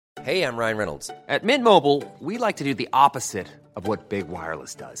Hey, I'm Ryan Reynolds. At Mint Mobile, we like to do the opposite of what Big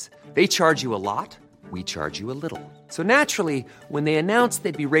Wireless does. They charge you a lot, we charge you a little. So naturally, when they announced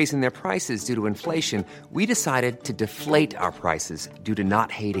they'd be raising their prices due to inflation, we decided to deflate our prices due to not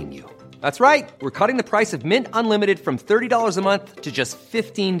hating you. That's right. We're cutting the price of Mint Unlimited from $30 a month to just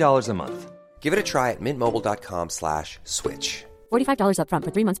 $15 a month. Give it a try at mintmobile.com/switch. $45 up front for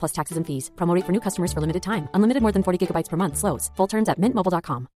 3 months plus taxes and fees. Promo rate for new customers for limited time. Unlimited more than 40 gigabytes per month. Slows full terms at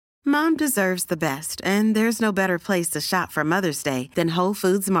mintmobile.com. Mom deserves the best, and there's no better place to shop for Mother's Day than Whole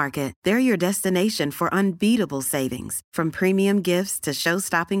Foods Market. They're your destination for unbeatable savings, from premium gifts to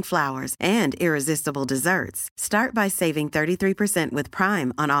show-stopping flowers and irresistible desserts. Start by saving 33% with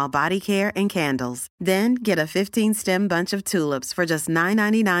Prime on all body care and candles. Then get a 15-stem bunch of tulips for just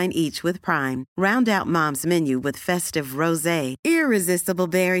 $9.99 each with Prime. Round out Mom's menu with festive rosé, irresistible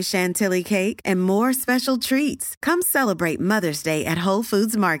berry chantilly cake, and more special treats. Come celebrate Mother's Day at Whole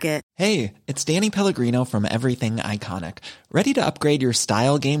Foods Market. Hey, it's Danny Pellegrino from Everything Iconic. Ready to upgrade your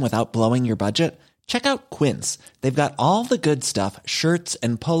style game without blowing your budget? Check out Quince. They've got all the good stuff, shirts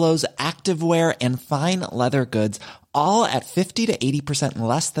and polos, activewear, and fine leather goods, all at 50 to 80%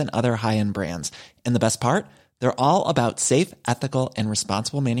 less than other high-end brands. And the best part? They're all about safe, ethical, and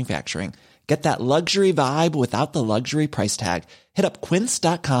responsible manufacturing. Get that luxury vibe without the luxury price tag. Hit up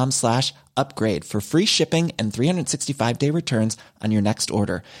quince.com/upgrade for free shipping and 365-day returns on your next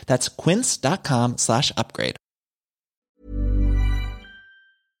order. That's quince.com/upgrade.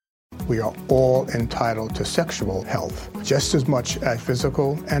 We are all entitled to sexual health, just as much as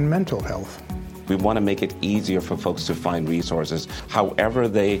physical and mental health. We want to make it easier for folks to find resources. However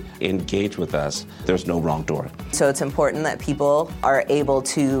they engage with us, there's no wrong door. So it's important that people are able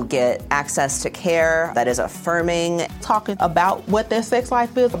to get access to care that is affirming. Talking about what their sex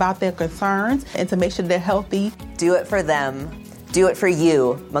life is, about their concerns, and to make sure they're healthy. Do it for them. Do it for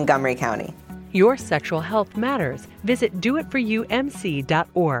you, Montgomery County. Your sexual health matters. Visit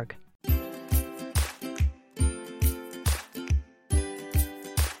doitforyoumc.org.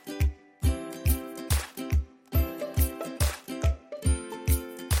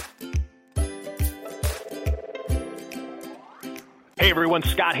 Hey everyone,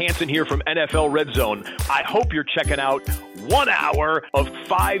 Scott Hansen here from NFL Red Zone. I hope you're checking out 1 hour of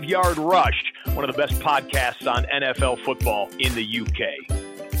 5 Yard Rush, one of the best podcasts on NFL football in the UK.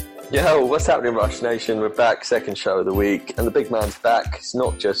 Yo, what's happening, Rush Nation? We're back, second show of the week, and the big man's back. It's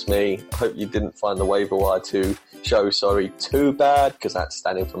not just me. I hope you didn't find the Waiver Wire 2 show, too bad, because that's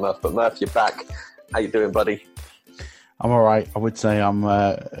standing for Murph. But Murph, you're back. How you doing, buddy? I'm all right. I would say I'm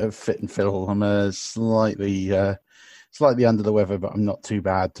fit and fiddle. I'm slightly under the weather, but I'm not too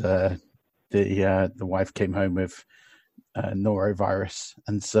bad. The wife came home with norovirus,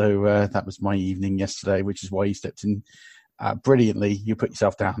 and so that was my evening yesterday, which is why you stepped in brilliantly. You put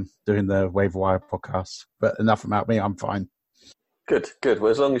yourself down doing the Waiver Wire podcast. But enough about me. I'm fine. Good. Well,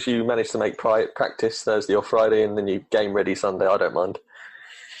 as long as you manage to make practice Thursday or Friday, and then you game ready Sunday, I don't mind.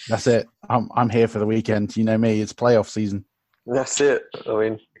 That's it. I'm here for the weekend. You know me. It's playoff season. That's it. I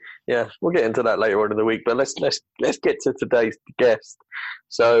mean, yeah, we'll get into that later on in the week. But let's get to today's guest.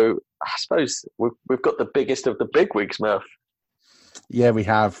 So I suppose we've got the biggest of the big wigs, Murph. Yeah, we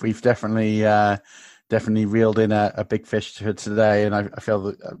have. We've definitely reeled in a big fish for today, and I feel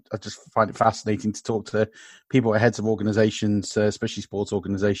that I just find it fascinating to talk to people at heads of organisations, especially sports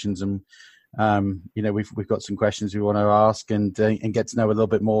organisations, and we've got some questions we want to ask and get to know a little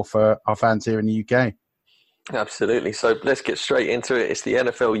bit more for our fans here in the UK. Absolutely. So let's get straight into it. It's the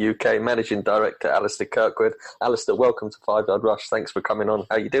NFL UK Managing Director, Alistair Kirkwood. Alistair, welcome to 5 Yard Rush. Thanks for coming on.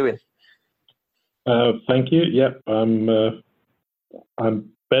 How are you doing? Thank you. Yep, I'm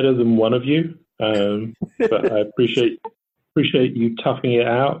better than one of you, but I appreciate you toughing it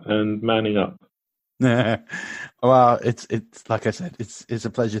out and manning up. Well, it's like I said, it's a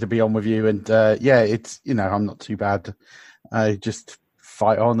pleasure to be on with you, and I'm not too bad. I just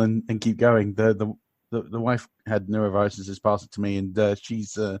fight on and keep going. The wife had neuroviruses, has passed it to me, and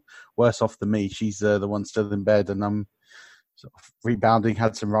she's worse off than me. She's the one still in bed, and I'm sort of rebounding.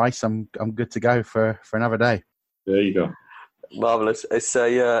 Had some rice. I'm good to go for another day. There you go. Marvellous. It's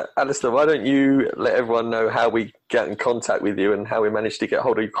Alistair, why don't you let everyone know how we get in contact with you and how we managed to get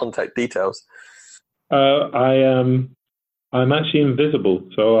hold of your contact details? I'm actually invisible,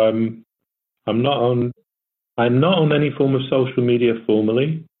 so I'm not on any form of social media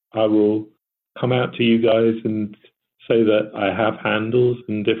formally. I will come out to you guys and say that I have handles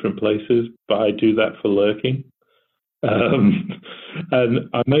in different places, but I do that for lurking. And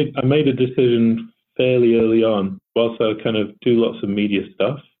I made a decision fairly early on, whilst I kind of do lots of media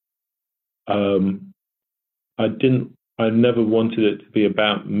stuff. I didn't I never wanted it to be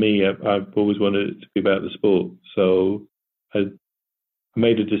about me. I've always wanted it to be about the sport. So I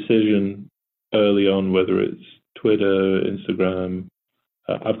made a decision early on, whether it's Twitter, Instagram.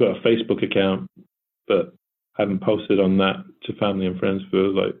 I've got a Facebook account, but I haven't posted on that to family and friends for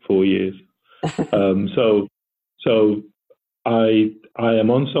like 4 years. So I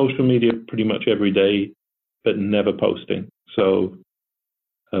am on social media pretty much every day, but never posting. So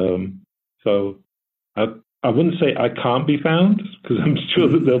I wouldn't say I can't be found, because I'm sure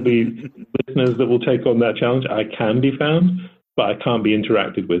that there'll be listeners that will take on that challenge. I can be found, but I can't be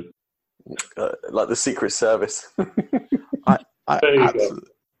interacted with. Like the Secret Service.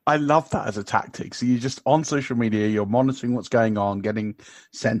 I love that as a tactic. So you're just on social media, you're monitoring what's going on, getting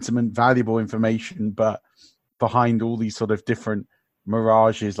sentiment, valuable information, but behind all these sort of different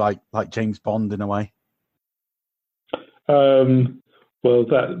mirages, like James Bond in a way. Well,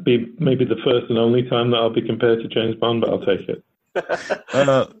 that'd be maybe the first and only time that I'll be compared to James Bond, but I'll take it.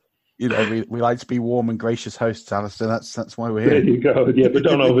 We like to be warm and gracious hosts, Alistair. That's why we're here. There you go. Yeah, but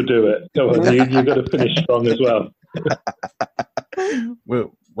don't overdo it. Go on, you've got to finish strong as well.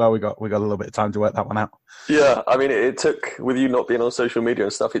 Well, we got a little bit of time to work that one out. Yeah, I mean, it took, with you not being on social media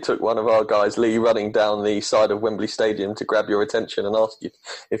and stuff, it took one of our guys, Lee, running down the side of Wembley Stadium to grab your attention and ask you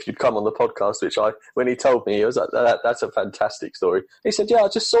if you'd come on the podcast, which when he told me, he was like, that's a fantastic story. He said, yeah, I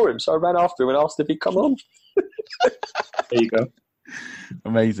just saw him, so I ran after him and asked if he'd come on. There you go.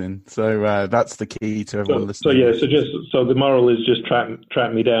 Amazing. So that's the key to everyone listening. So the moral is just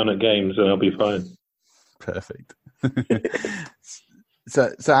track me down at games and I'll be fine. Perfect.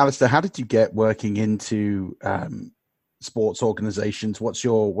 So Alistair, how did you get working into sports organizations? What's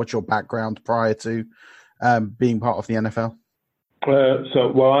your background prior to being part of the NFL?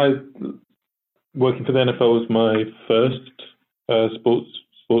 Working for the NFL was my first sports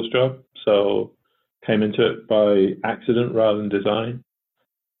job. So came into it by accident rather than design.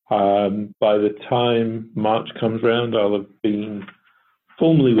 By the time March comes around, I'll have been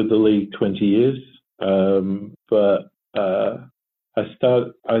formally with the league 20 years. But I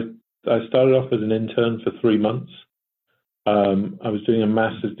started off as an intern for 3 months. I was doing a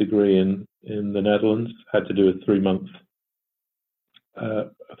master's degree in the Netherlands. Had to do a 3-month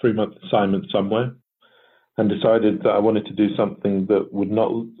assignment somewhere, and decided that I wanted to do something that would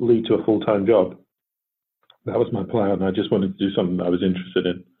not lead to a full-time job. That was my plan. I just wanted to do something that I was interested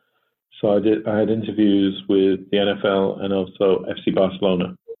in. So I had interviews with the NFL and also FC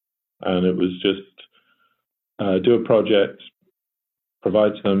Barcelona, and it was just do a project,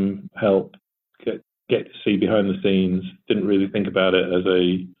 provide some help, get to see behind the scenes. Didn't really think about it as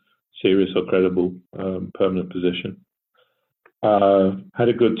a serious or credible permanent position. Had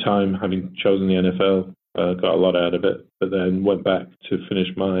a good time having chosen the NFL. Got a lot out of it, but then went back to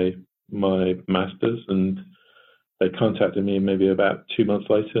finish my master's, and they contacted me maybe about 2 months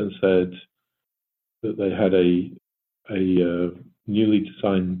later and said that they had a newly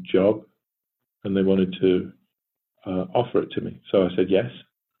designed job and they wanted to offer it to me. So I said yes,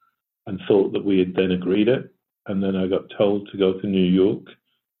 and thought that we had then agreed it. And then I got told to go to New York,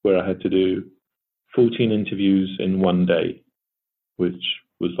 where I had to do 14 interviews in 1 day, which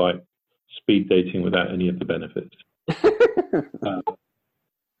was like speed dating without any of the benefits.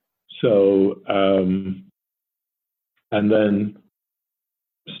 And then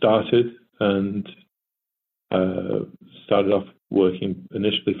started off working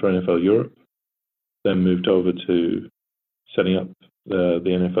initially for NFL Europe, then moved over to setting up the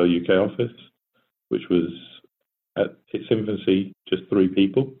NFL UK office, which was at its infancy just 3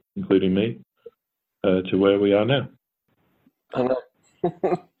 people, including me, to where we are now. I know.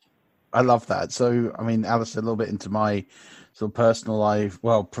 I love that. So, I mean, Alistair, a little bit into my sort of personal life,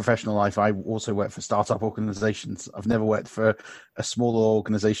 professional life. I also work for startup organizations. I've never worked for a smaller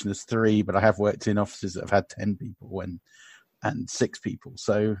organization as 3, but I have worked in offices that have had 10 people and 6 people.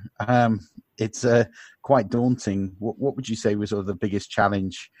 So it's quite daunting. What would you say was sort of the biggest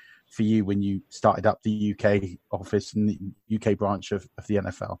challenge for you when you started up the UK office and the UK branch of the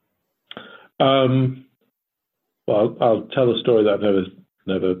NFL? Well, I'll tell a story that I've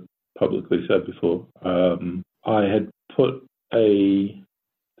never publicly said before. I had put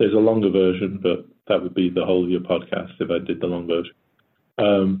there's a longer version, but that would be the whole of your podcast if I did the long version.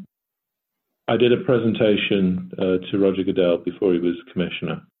 I did a presentation to Roger Goodell before he was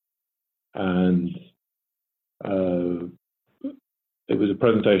commissioner, and it was a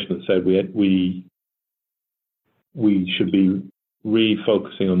presentation that said we should be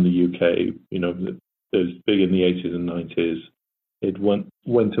refocusing on the UK. You know, it was big in the 80s and 90s. It went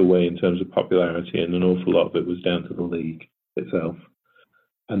away in terms of popularity, and an awful lot of it was down to the league itself,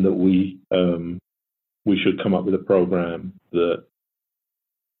 and that we we should come up with a program that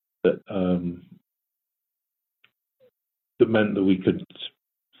meant that we could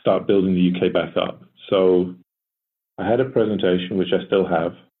start building the UK back up. So I had a presentation, which I still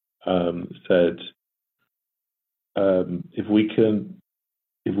have, said if we could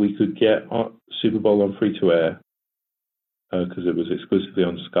get Super Bowl on free to air, because it was exclusively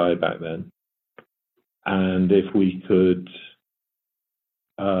on Sky back then, and if we could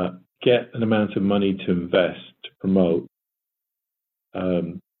get an amount of money to invest to promote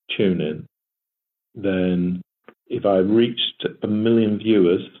TuneIn, then if I reached 1 million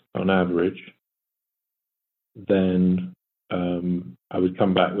viewers on average, then I would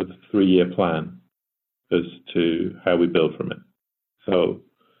come back with a 3-year plan as to how we build from it. So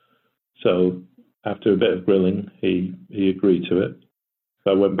after a bit of grilling, he agreed to it.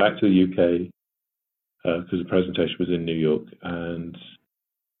 So I went back to the UK because the presentation was in New York, and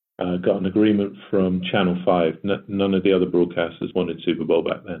got an agreement from Channel 5. None of the other broadcasters wanted Super Bowl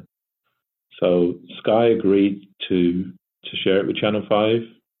back then. So Sky agreed to share it with Channel 5,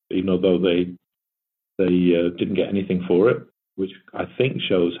 even though they didn't get anything for it, which I think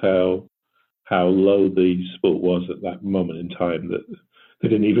shows how low the sport was at that moment in time, that they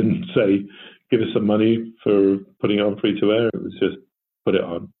didn't even say, give us some money for putting it on free to air. It was just put it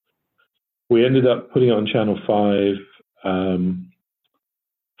on. We ended up putting it on Channel 5,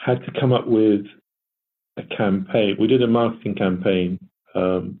 had to come up with a campaign. We did a marketing campaign,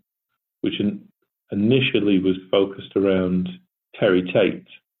 which initially was focused around Terry Tate.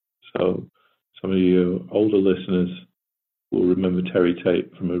 So some of your older listeners will remember Terry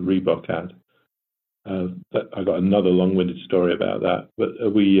Tate from a Reebok ad. I got another long-winded story about that, but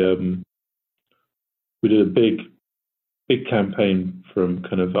we did a big campaign from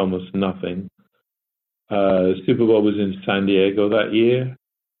kind of almost nothing. Super Bowl was in San Diego that year,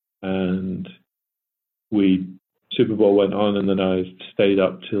 and Super Bowl went on, and then I stayed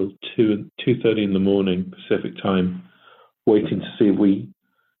up till 2:30 in the morning Pacific time, waiting to see if we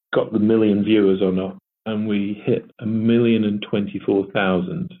got the 1 million viewers or not, and we hit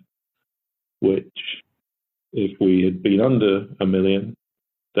 1,024,000. Which, if we had been under 1 million,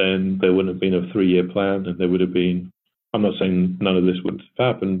 then there wouldn't have been a 3-year plan, and there would have been, I'm not saying none of this would have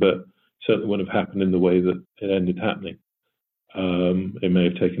happened, but certainly wouldn't have happened in the way that it ended happening. It may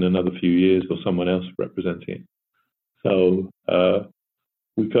have taken another few years or someone else representing it. So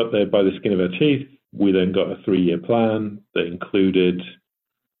we got there by the skin of our teeth. We then got a 3-year plan that included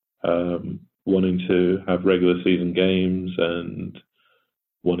wanting to have regular season games and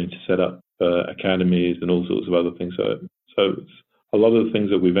wanting to set up academies and all sorts of other things. So it's a lot of the things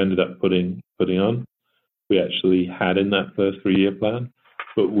that we've ended up putting on, we actually had in that first 3-year plan,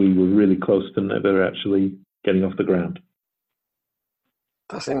 but we were really close to never actually getting off the ground.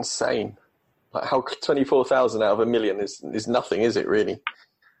 That's insane. Like, how 24,000 out of 1 million is nothing, is it really?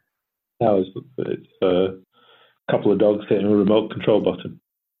 No, it's a couple of dogs hitting a remote control button.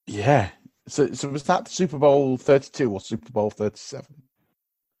 Yeah. So was that Super Bowl 32 or Super Bowl 37?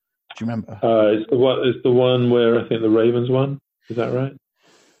 Do you remember? It's the one where I think the Ravens won. Is that right?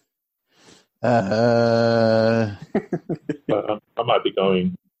 I might be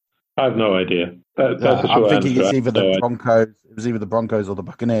going. I have no idea. That's a I'm short thinking answer. it's either the Broncos. It was either the Broncos or the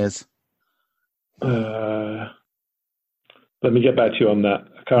Buccaneers. Let me get back to you on that.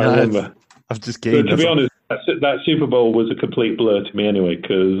 I can't remember. I'm just kidding. To be honest, that Super Bowl was a complete blur to me anyway,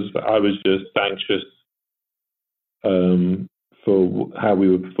 because I was just anxious for how we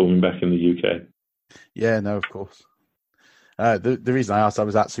were performing back in the UK. Yeah, no, of course. The reason I asked, I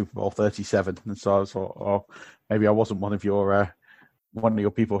was at Super Bowl 37, and so I was thought, oh, maybe I wasn't one of your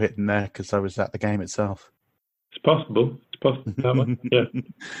people hitting there because I was at the game itself. It's possible. That one. Yeah.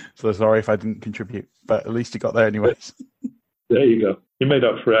 So sorry if I didn't contribute, but at least you got there anyways. There you go. You made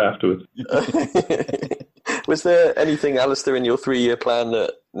up for it afterwards. Was there anything, Alistair, in your 3-year plan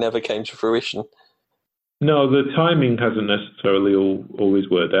that never came to fruition? No, the timing hasn't necessarily always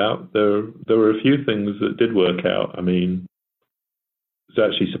worked out. There were a few things that did work out. I mean, it's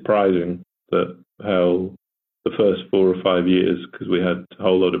actually surprising that how the first 4 or 5 years, because we had a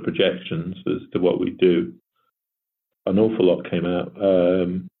whole lot of projections as to what we do, an awful lot came out.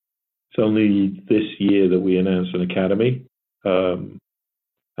 It's only this year that we announced an academy, and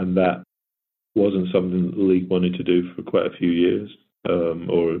that wasn't something that the league wanted to do for quite a few years,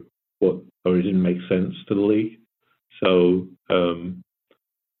 or it didn't make sense to the league. So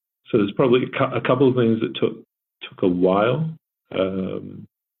there's probably a couple of things that took a while, but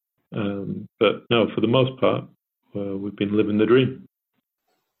no, for the most part, we've been living the dream.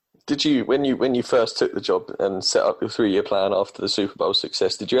 Did you, when you first took the job and set up your 3-year plan after the Super Bowl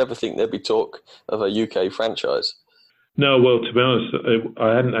success, did you ever think there'd be talk of a UK franchise? No, well, to be honest,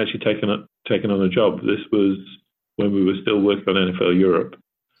 I hadn't actually taken on a job. This was when we were still working on NFL Europe.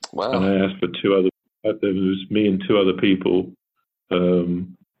 Wow. And I asked for there was me and 2 other people,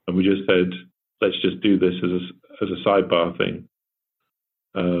 and we just said, let's just do this as a sidebar thing.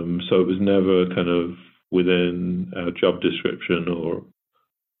 So it was never kind of within our job description or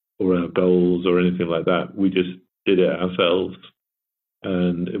our goals or anything like that. We just did it ourselves.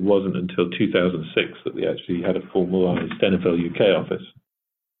 And it wasn't until 2006 that we actually had a formalized NFL UK office.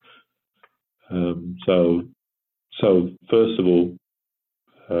 So first of all,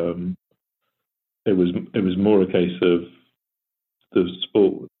 it was more a case of the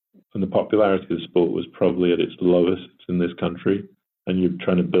sport, and the popularity of the sport was probably at its lowest in this country, and you're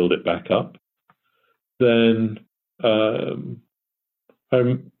trying to build it back up. Then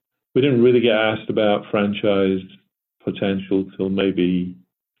we didn't really get asked about franchise potential till maybe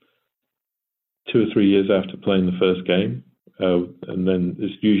 2 or 3 years after playing the first game, and then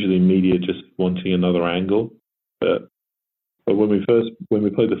it's usually media just wanting another angle. But when we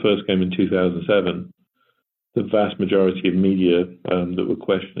played the first game in 2007, the vast majority of media that were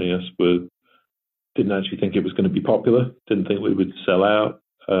questioning us didn't actually think it was going to be popular, didn't think we would sell out.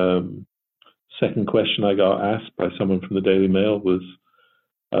 Second question I got asked by someone from the Daily Mail was,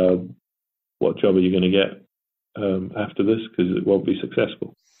 what job are you going to get after this? Because it won't be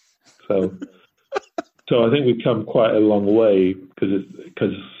successful. So I think we've come quite a long way,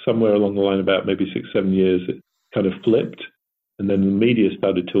 because somewhere along the line, about maybe 6-7 years, it kind of flipped, and then the media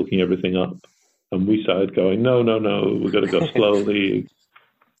started talking everything up, and we started going, no, we've got to go slowly.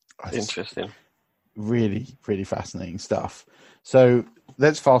 Interesting. Really, really fascinating stuff. So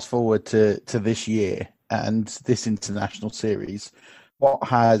let's fast forward to this year and this international series. What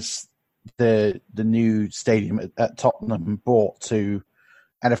has the new stadium at Tottenham brought to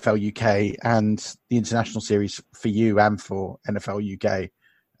NFL UK and the international series for you and for NFL UK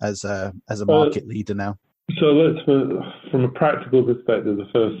as a market leader now? So let's, from a practical perspective, the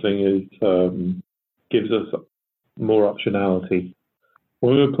first thing is gives us more optionality.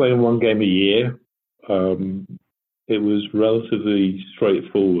 When we were playing one game a year, it was relatively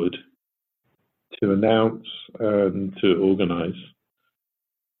straightforward to announce and to organise.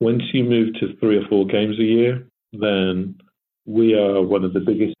 Once you move to 3 or 4 games a year, then we are one of the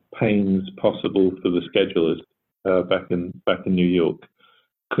biggest pains possible for the schedulers back in New York,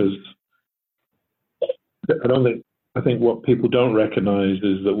 because I think what people don't recognise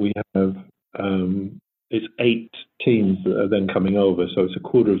is that we have it's 8 teams that are then coming over, so it's a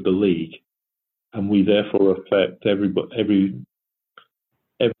quarter of the league, and we therefore affect every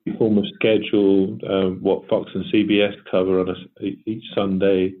form of schedule, what Fox and CBS cover on each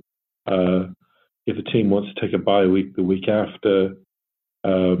Sunday. If a team wants to take a bye week the week after,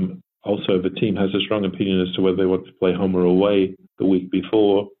 also if a team has a strong opinion as to whether they want to play home or away the week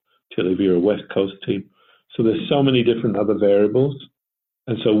before, particularly if you're a West Coast team. So there's so many different other variables,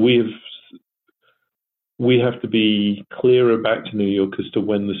 and so we have to be clearer back to New York as to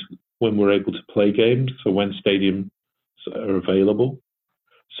when we're able to play games, so when stadiums are available.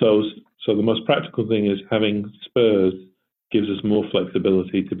 So the most practical thing is having Spurs gives us more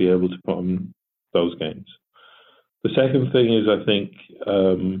flexibility to be able to put on those games. The second thing is, I think,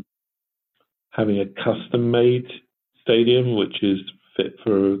 having a custom-made stadium which is fit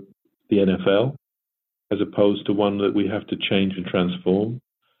for the NFL, as opposed to one that we have to change and transform,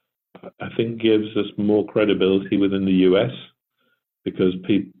 I think gives us more credibility within the US, because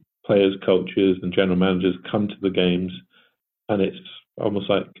players, coaches, and general managers come to the games, and it's almost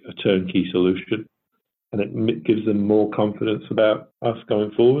like a turnkey solution, and it gives them more confidence about us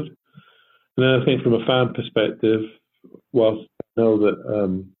going forward. And then I think from a fan perspective, whilst I know that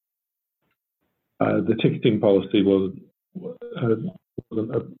the ticketing policy wasn't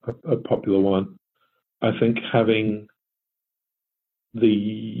a popular one, I think having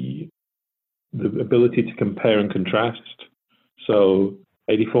the ability to compare and contrast, so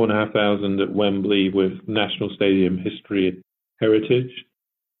 84,500 at Wembley with National Stadium history and heritage,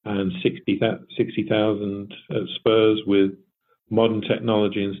 and 60,000 at Spurs with modern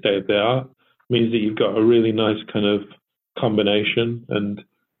technology and state of the art, means that you've got a really nice kind of combination and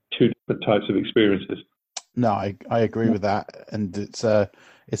 2 different types of experiences. No, I agree with that, and it's a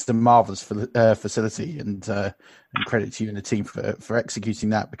marvelous facility, and credit to you and the team for executing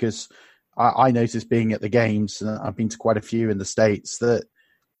that, because I noticed being at the games, and I've been to quite a few in the States, that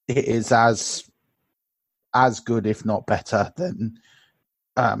it is as good, if not better, than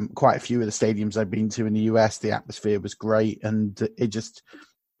quite a few of the stadiums I've been to in the US. The atmosphere was great, and it just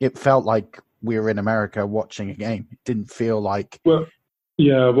it felt like we were in America watching a game. It didn't feel like... Well,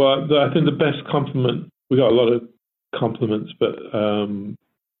 yeah, well, I think the best compliment, we got a lot of compliments, but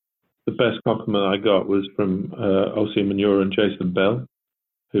the best compliment I got was from Osi Manura and Jason Bell,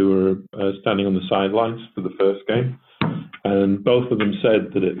 who were standing on the sidelines for the first game. And both of them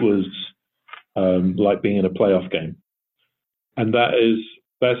said that it was like being in a playoff game. And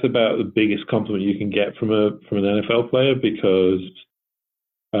that's about the biggest compliment you can get from an NFL player, because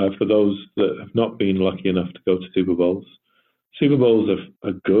for those that have not been lucky enough to go to Super Bowls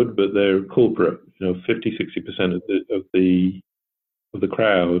are good, but they're corporate. 50-60% of the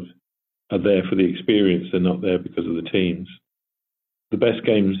crowd are there for the experience. They're not there because of the teams. The best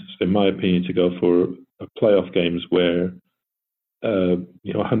games, in my opinion, to go for are playoff games where 100%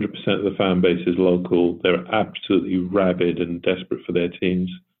 of the fan base is local. They're absolutely rabid and desperate for their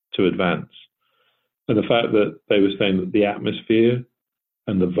teams to advance. And the fact that they were saying that the atmosphere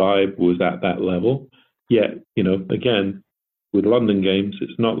and the vibe was at that level, yet, again, with London games,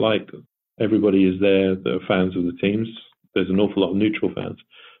 it's not like everybody is there that are fans of the teams. There's an awful lot of neutral fans.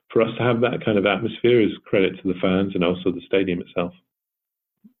 For us to have that kind of atmosphere is credit to the fans and also the stadium itself.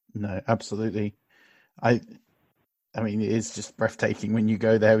 No, absolutely. I mean, it is just breathtaking when you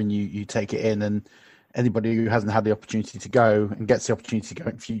go there and you take it in, and anybody who hasn't had the opportunity to go and gets the opportunity to go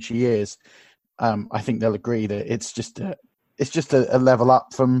in future years, I think they'll agree that it's just a level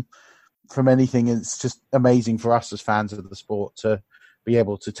up from anything. It's just amazing for us as fans of the sport to be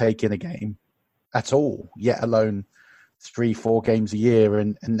able to take in a game at all, yet alone 3-4 games a year,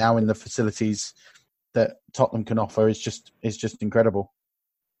 and now in the facilities that Tottenham can offer is just incredible.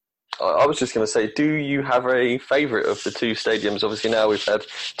 I was just going to say, do you have a favourite of the two stadiums? Obviously, now we've had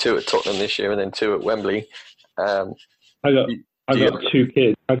 2 at Tottenham this year and then 2 at Wembley. I got 2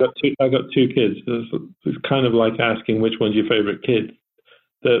 kids. I got two kids. It's kind of like asking which one's your favourite kid.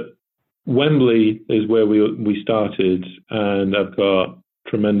 That Wembley is where we started, and I've got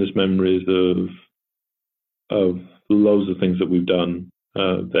tremendous memories of loads of things that we've done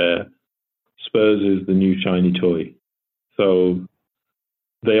there. Spurs is the new shiny toy, so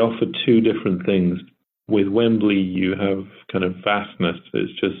they offer 2 different things. With Wembley, you have kind of vastness.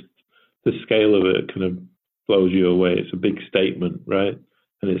 It's just the scale of it kind of blows you away. It's a big statement, right?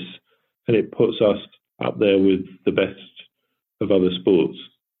 And it puts us up there with the best of other sports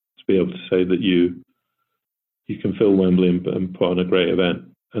to be able to say that you can fill Wembley and put on a great event.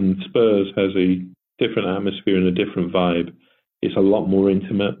 And Spurs has a different atmosphere and a different vibe. It's a lot more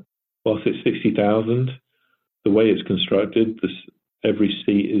intimate. Whilst it's 60,000, the way it's constructed, every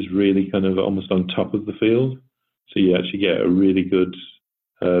seat is really kind of almost on top of the field, so you actually get a really good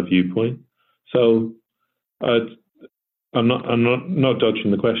viewpoint. So I'm not dodging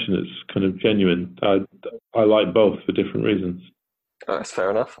the question. It's kind of genuine. I like both for different reasons. That's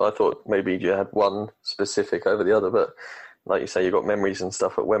fair enough. I thought maybe you had one specific over the other, but like you say, you've got memories and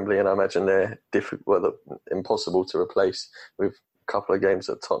stuff at Wembley, and I imagine they're impossible to replace with a couple of games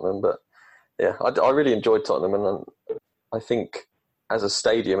at Tottenham. But yeah, I really enjoyed Tottenham, and I think as a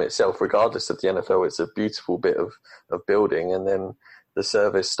stadium itself, regardless of the NFL, it's a beautiful bit of building, and then the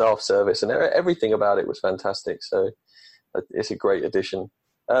staff service, and everything about it was fantastic. So it's a great addition.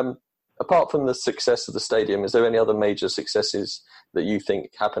 Apart from the success of the stadium, is there any other major successes that you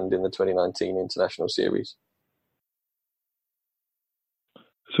think happened in the 2019 International Series?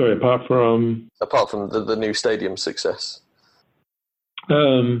 Sorry, apart from the new stadium success.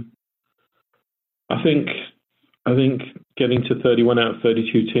 I think getting to 31 out of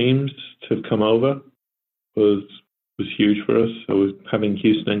 32 teams to have come over was huge for us. So having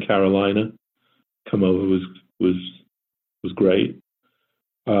Houston and Carolina come over was great.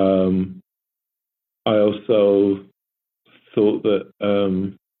 I also thought that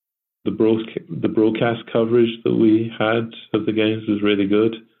the broadcast coverage that we had of the games was really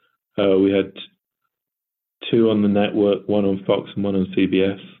good. We had 2 on the network, 1 on Fox and 1 on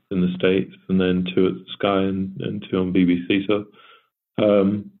CBS in the States, and then 2 at Sky and 2 on BBC. So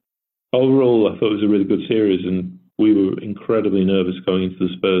overall, I thought it was a really good series, and we were incredibly nervous going into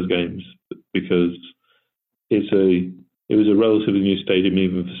the Spurs games because it was a relatively new stadium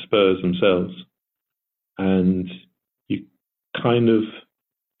even for Spurs themselves. And you kind of,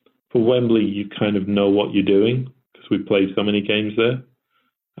 for Wembley, you kind of know what you're doing because we played so many games there.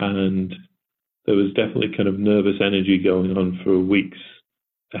 And there was definitely kind of nervous energy going on for weeks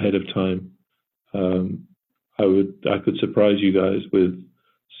ahead of time. I could surprise you guys with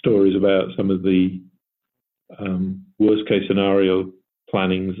stories about some of the worst case scenario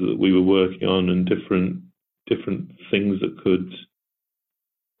plannings that we were working on, and different things that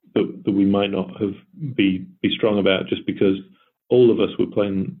we might not have be strong about, just because all of us were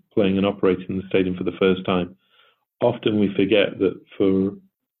playing and operating the stadium for the first time. Often we forget that for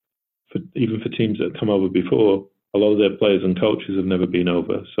even for teams that have come over before, a lot of their players and coaches have never been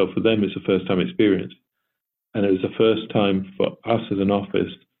over. So for them, it's a first-time experience. And it was the first time for us as an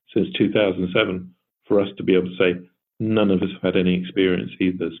office since 2007 for us to be able to say none of us have had any experience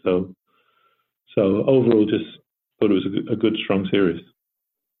either. So overall, just thought it was a good, strong series.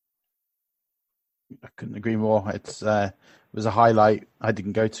 I couldn't agree more. It was a highlight. I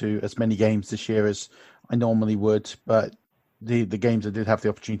didn't go to as many games this year as I normally would, but the games I did have the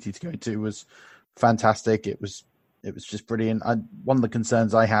opportunity to go to was fantastic. It was just brilliant. One of the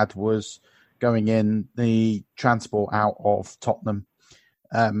concerns I had was going in the transport out of Tottenham,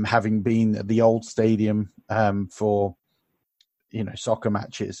 having been at the old stadium for soccer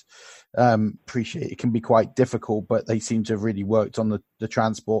matches. Appreciate it can be quite difficult, but they seem to have really worked on the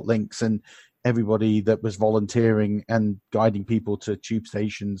transport links, and everybody that was volunteering and guiding people to tube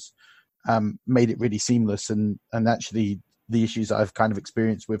stations made it really seamless. And actually the issues that I've kind of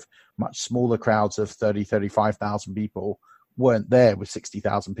experienced with much smaller crowds of 30, 35,000 people weren't there with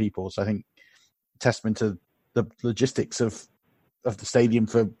 60,000 people. So I think testament to the logistics of the stadium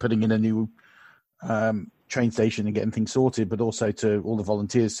for putting in a new train station and getting things sorted, but also to all the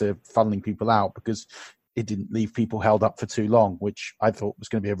volunteers for funneling people out, because it didn't leave people held up for too long, which I thought was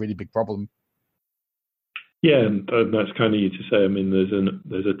going to be a really big problem. Yeah, and that's kind of you to say. I mean,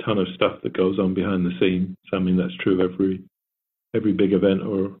 there's a ton of stuff that goes on behind the scenes. I mean, that's true of every big event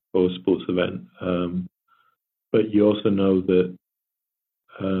or sports event. But you also know that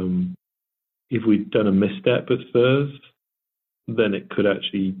if we'd done a misstep at Spurs, then it could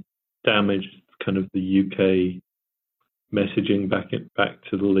actually damage kind of the UK messaging back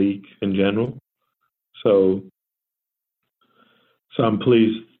to the league in general. So I'm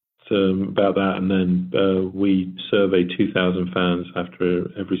pleased about that. And then we survey 2,000 fans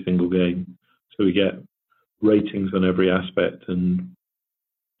after every single game, so we get ratings on every aspect. And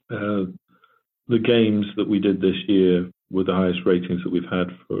the games that we did this year were the highest ratings that we've had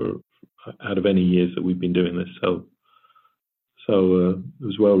out of any years that we've been doing this. So it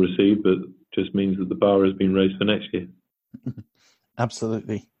was well received, but just means that the bar has been raised for next year.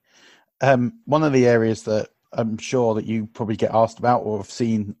 Absolutely. One of the areas that I'm sure that you probably get asked about or have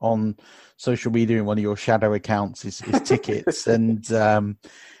seen on social media in one of your shadow accounts is tickets. And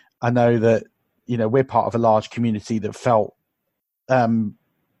I know that, we're part of a large community that felt that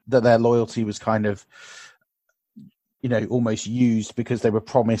their loyalty was kind of, almost used, because they were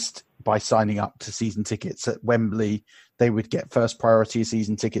promised by signing up to season tickets at Wembley, they would get first priority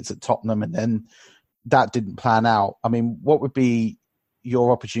season tickets at Tottenham, and then that didn't plan out. I mean, what would be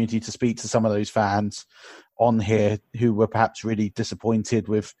your opportunity to speak to some of those fans on here who were perhaps really disappointed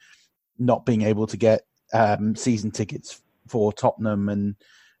with not being able to get season tickets for Tottenham, and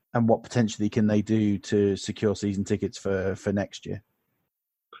what potentially can they do to secure season tickets for next year?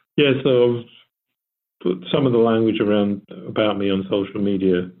 Yeah, so some of the language about me on social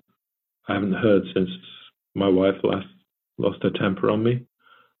media I haven't heard since my wife last lost her temper on me.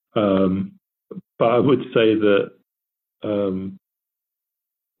 But I would say that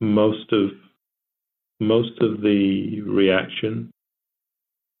most of the reaction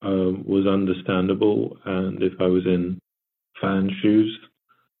was understandable, and if I was in fan shoes,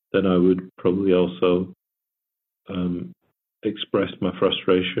 then I would probably also express my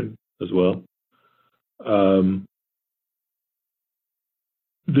frustration as well.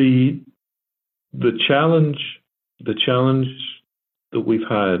 The challenge that we've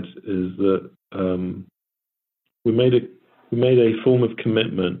had is that we made a form of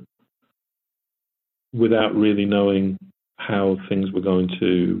commitment without really knowing how things were going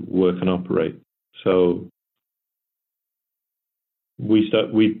to work and operate. So we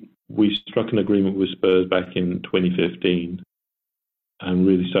struck an agreement with Spurs back in 2015 and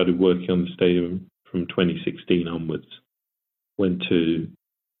really started working on the stadium from 2016 onwards.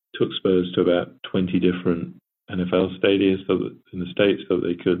 Took Spurs to about 20 different NFL stadiums in the States so that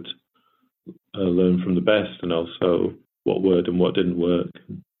they could learn from the best, and also what worked and what didn't work,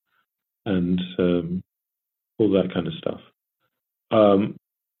 and all that kind of stuff.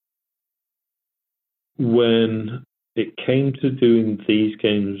 When it came to doing these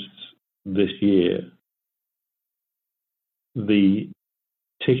games this year, the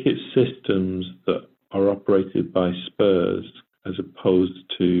ticket systems that are operated by Spurs as opposed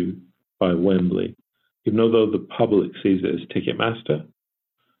to by Wembley, even though the public sees it as Ticketmaster,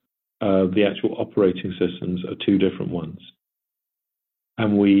 the actual operating systems are two different ones.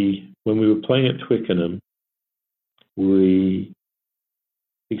 And when we were playing at Twickenham, we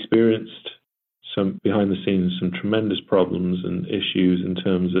experienced behind the scenes some tremendous problems and issues in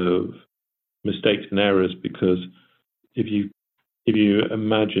terms of mistakes and errors, because if you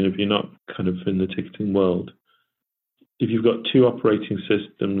imagine, if you're not kind of in the ticketing world, if you've got two operating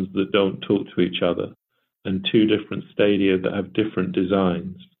systems that don't talk to each other and two different stadia that have different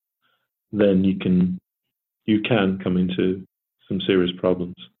designs, then you can come into some serious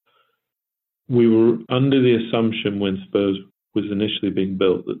problems. We were under the assumption when Spurs was initially being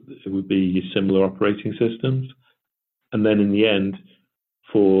built that it would be similar operating systems, and then in the end,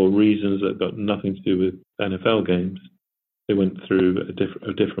 for reasons that got nothing to do with NFL games, they went through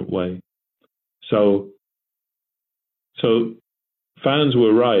a different way. So fans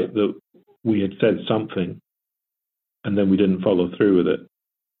were right that we had said something and then we didn't follow through with it.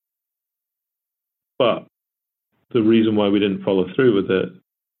 But the reason why we didn't follow through with it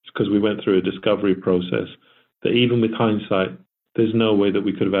is because we went through a discovery process that, even with hindsight, there's no way that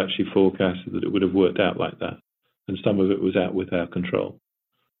we could have actually forecasted that it would have worked out like that. And some of it was out with our control.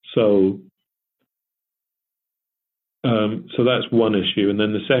 So that's one issue. And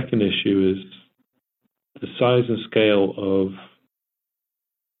then the second issue is the size and scale of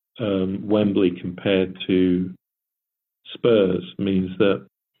Wembley compared to Spurs means that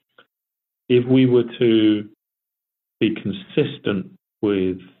if we were to be consistent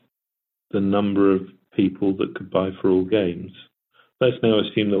with the number of people that could buy for all games, let's now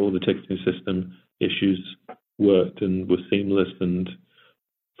assume that all the ticketing system issues worked and were seamless and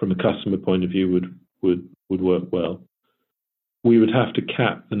from a customer point of view would work well. We would have to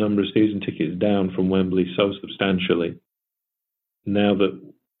cap the number of season tickets down from Wembley so substantially now,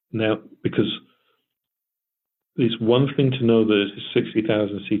 because it's one thing to know that it's a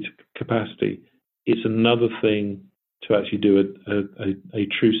 60,000 seat capacity. It's another thing to actually do a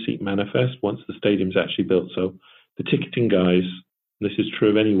true seat manifest once the stadium's actually built. So the ticketing guys, and this is true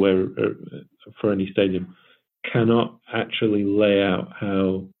of anywhere for any stadium, cannot actually lay out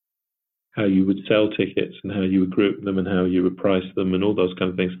how you would sell tickets and how you would group them and how you would price them and all those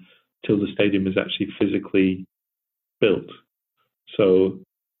kind of things till the stadium is actually physically built. So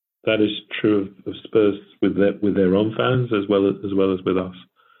that is true of Spurs with their own fans as well as with us.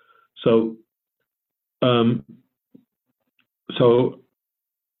 So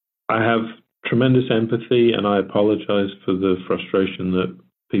I have tremendous empathy, and I apologize for the frustration that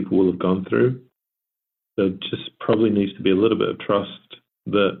people will have gone through. There just probably needs to be a little bit of trust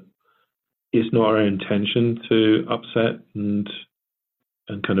that it's not our intention to upset and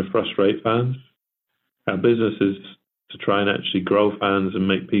kind of frustrate fans. Our business is to try and actually grow fans and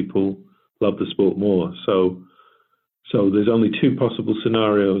make people love the sport more. So there's only two possible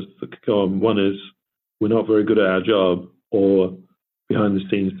scenarios that could go on. One is we're not very good at our job, or behind the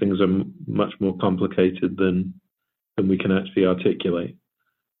scenes things are much more complicated than we can actually articulate.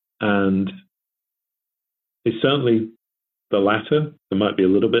 And it's certainly the latter. There might be a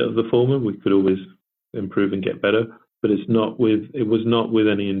little bit of the former. We could always improve and get better, but it was not with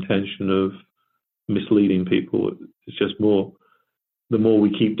any intention of misleading people. It's just more, the more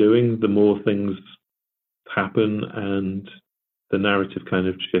we keep doing, the more things happen and the narrative kind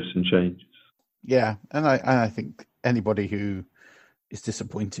of shifts and changes. Yeah, and I think anybody who is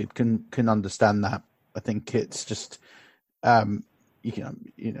disappointed can understand that. I think it's just you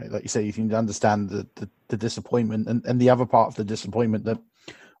know, like you say, you can understand the disappointment, and the other part of the disappointment that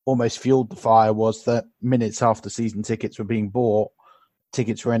almost fueled the fire was that minutes after season tickets were being bought,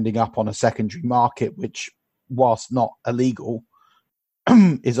 tickets were ending up on a secondary market, which, whilst not illegal,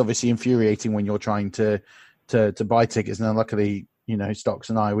 is obviously infuriating when you're trying to buy tickets. Now, luckily, you know, Stocks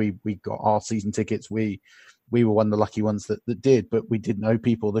and I, we got our season tickets. We were one of the lucky ones that did, but we did know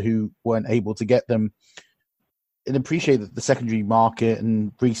people who weren't able to get them. And appreciate that the secondary market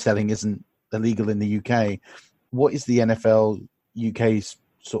and reselling isn't illegal in the UK. What is the NFL UK's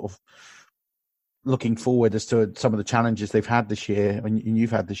sort of looking forward as to some of the challenges they've had this year and you've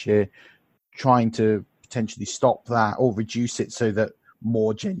had this year, trying to potentially stop that or reduce it so that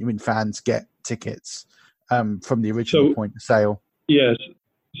more genuine fans get tickets from the original point of sale? Yes.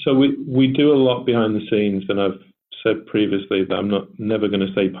 So we do a lot behind the scenes, and I've said previously that I'm never going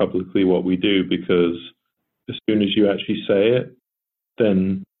to say publicly what we do, because as soon as you actually say it,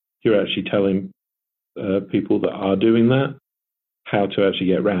 then you're actually telling people that are doing that how to actually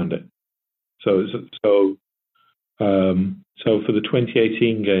get around it. So for the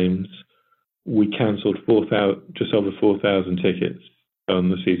 2018 games, we cancelled just over 4,000 tickets on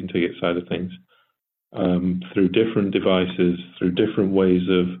the season ticket side of things, through different devices, through different ways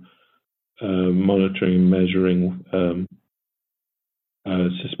of monitoring and measuring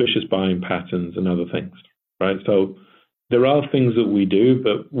suspicious buying patterns and other things. Right, so there are things that we do,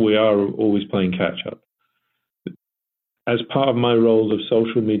 but we are always playing catch up. As part of my role of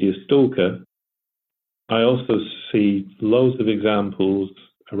social media stalker, I also see loads of examples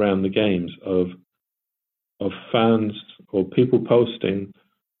around the games of fans or people posting,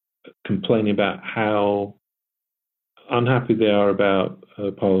 complaining about how unhappy they are about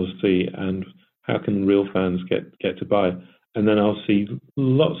policy and how can real fans get to buy. And then I'll see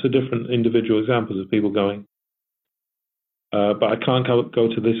lots of different individual examples of people going, but I can't go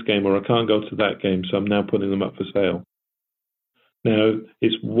to this game or I can't go to that game, so I'm now putting them up for sale. Now,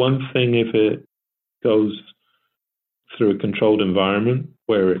 it's one thing if it goes through a controlled environment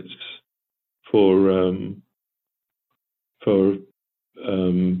where it's for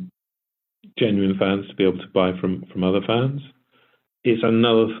genuine fans to be able to buy from other fans. It's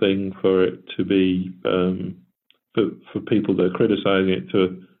another thing for it to be for people that are criticizing it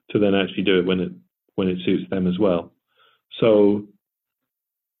to then actually do it when it suits them as well. So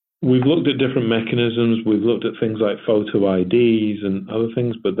we've looked at different mechanisms. We've looked at things like photo IDs and other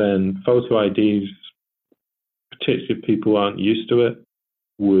things, but then photo IDs, particularly if people aren't used to it,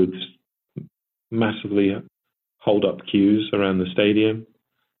 would massively hold up queues around the stadium.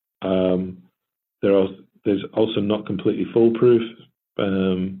 There's also not completely foolproof,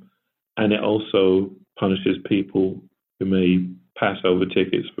 and it also punishes people who may pass over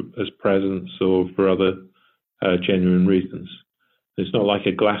tickets as presents or for other genuine reasons. It's not like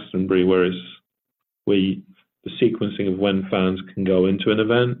a Glastonbury where the sequencing of when fans can go into an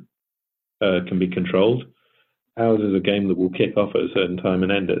event can be controlled. Ours is a game that will kick off at a certain time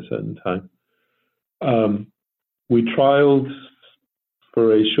and end at a certain time. We trialled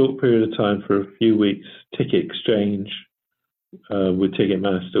for a short period of time, for a few weeks, ticket exchange with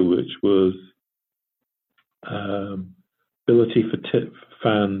Ticketmaster, which was ability for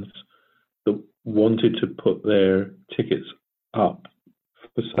fans that wanted to put their tickets up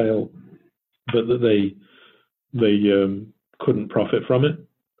for sale, but that they couldn't profit from it.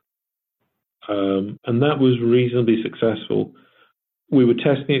 And that was reasonably successful. We were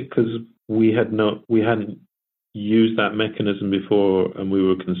testing it because we hadn't used that mechanism before, and we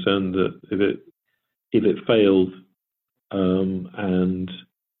were concerned that if it failed, and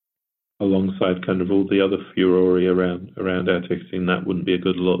alongside kind of all the other furore around our ticketing, that wouldn't be a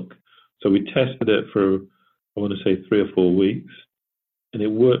good look. So we tested it for, I want to say, 3 or 4 weeks, and it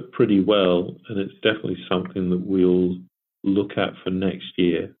worked pretty well. And it's definitely something that we'll look at for next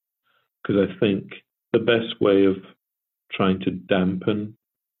year, because I think the best way of trying to dampen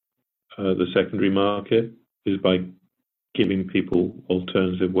the secondary market is by giving people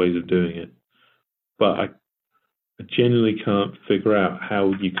alternative ways of doing it. But I genuinely can't figure out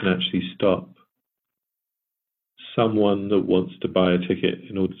how you can actually stop someone that wants to buy a ticket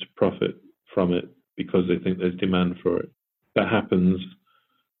in order to profit from it because they think there's demand for it. That happens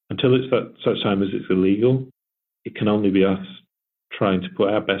until it's such time as it's illegal. It can only be us trying to put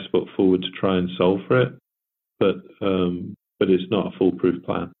our best foot forward to try and solve for it, but it's not a foolproof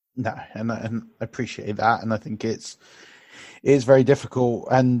plan. No, and I appreciate that, and I think it's very difficult.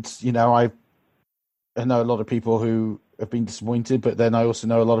 And I know a lot of people who have been disappointed, but then I also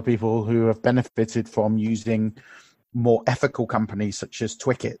know a lot of people who have benefited from using more ethical companies such as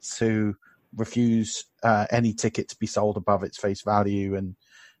Twickets, who refuse any ticket to be sold above its face value and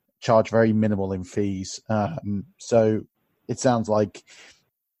charge very minimal in fees. So it sounds like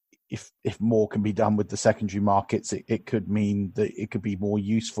if more can be done with the secondary markets, it could mean that it could be more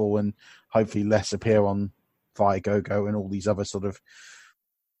useful and hopefully less appear on Viagogo and all these other sort of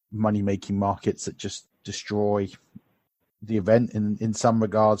money-making markets that just destroy the event in some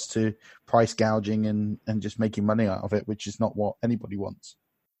regards to price gouging and just making money out of it, which is not what anybody wants.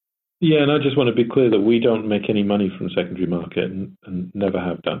 Yeah, and I just want to be clear that we don't make any money from the secondary market and never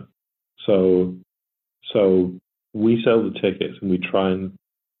have done. So we sell the tickets and we try and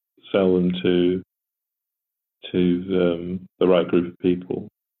sell them to the right group of people,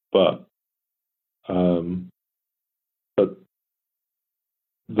 but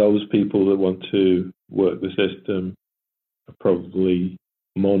those people that want to work the system are probably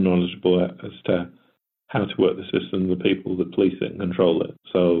more knowledgeable as to how to work the system than the people that police it and control it.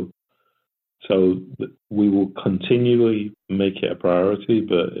 So we will continually make it a priority,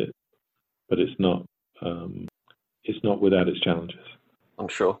 but it's not without its challenges. I'm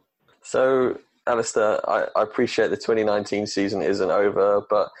sure. So, Alistair, I appreciate the 2019 season isn't over,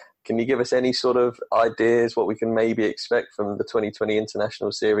 but can you give us any sort of ideas what we can maybe expect from the 2020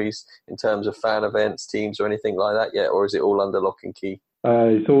 International Series in terms of fan events, teams, or anything like that yet? Or is it all under lock and key?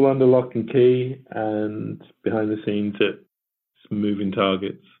 It's all under lock and key, and behind the scenes it's moving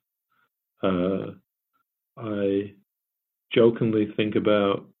targets. jokingly think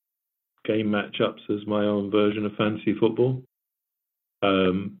about game matchups as my own version of fantasy football,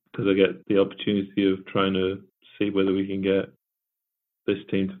 because I get the opportunity of trying to see whether we can get this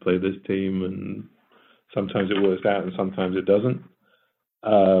team to play this team, and sometimes it works out and sometimes it doesn't.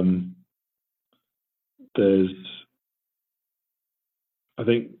 I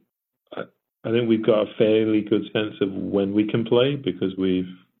think we've got a fairly good sense of when we can play, because we've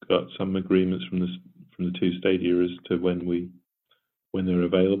got some agreements from the two stadia as to when they're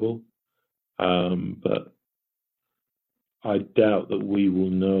available. But I doubt that we will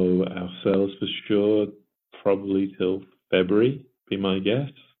know ourselves for sure, probably till February, be my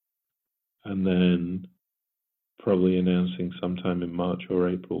guess, and then probably announcing sometime in March or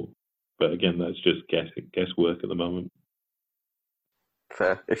April. But again, that's just guesswork at the moment.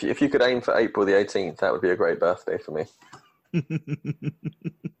 Fair. If you could aim for April the 18th, that would be a great birthday for me.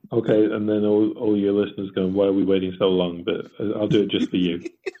 Okay, and then all your listeners going, why are we waiting so long? But I'll do it just for you.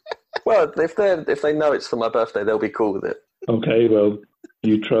 Well, if they know it's for my birthday, they'll be cool with it. Okay, well,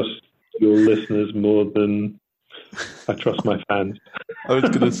 you trust your listeners more than I trust my fans. I was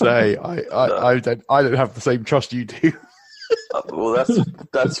going to say, I don't have the same trust you do. Well,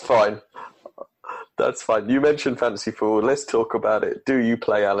 that's fine. That's fine. You mentioned fantasy football. Let's talk about it. Do you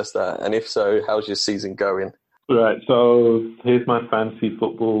play, Alistair? And if so, how's your season going? Right. So here's my fantasy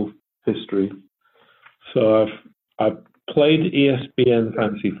football history. So I've played ESPN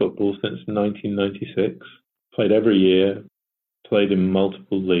fantasy football since 1996. Played every year. Played in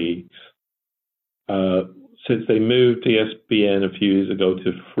multiple leagues. Since they moved ESPN a few years ago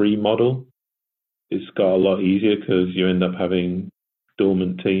to free model, it's got a lot easier because you end up having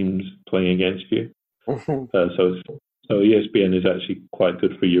dormant teams playing against you. So ESPN is actually quite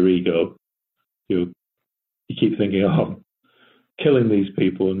good for your ego. You keep thinking, oh, killing these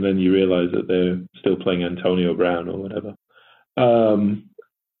people, and then you realize that they're still playing Antonio Brown or whatever.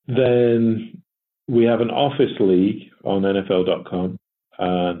 Then we have an office league on NFL.com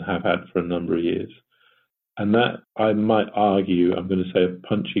and have had for a number of years. And that, I might argue, I'm going to say a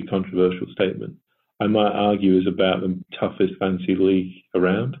punchy, controversial statement, I might argue is about the toughest fantasy league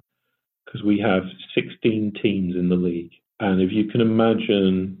around, because we have 16 teams in the league. And if you can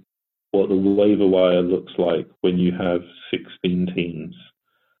imagine what the waiver wire looks like when you have 16 teams,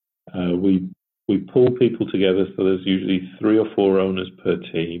 we pull people together, so there's usually 3 or 4 owners per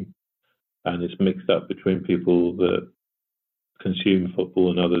team, and it's mixed up between people that consume football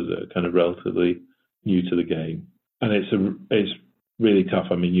and others that are kind of relatively new to the game. And it's really tough.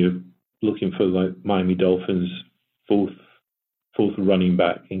 I mean, you're looking for like Miami Dolphins fourth running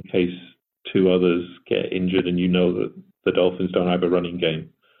back in case 2 others get injured, and you know that the Dolphins don't have a running game,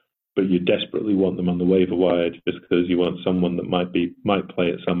 but you desperately want them on the waiver wire just because you want someone that might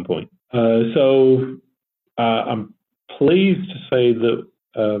play at some point. So I'm pleased to say that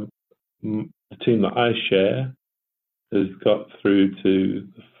the team that I share has got through to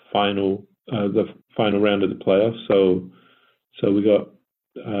the final round of the playoffs. So we got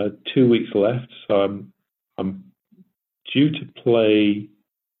 2 weeks left. So I'm due to play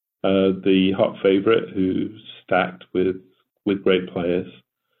the hot favorite, who's stacked with great players,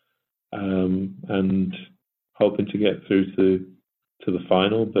 and hoping to get through to the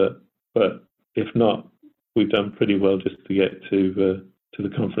final. But if not, we've done pretty well just to get to the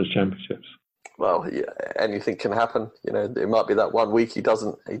conference championships. Well, yeah, anything can happen. You know, it might be that 1 week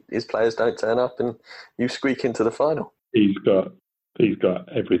his players don't turn up, and you squeak into the final. He's got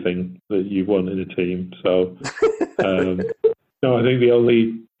everything that you want in a team. So no, I think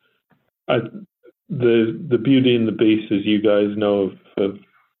the beauty and the beast, as you guys know of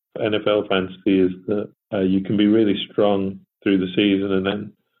NFL fantasy, is that you can be really strong through the season, and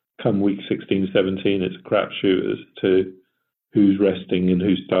then come week 16, 17, it's a crapshoot as to who's resting and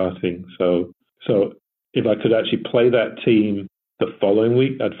who's starting. So if I could actually play that team the following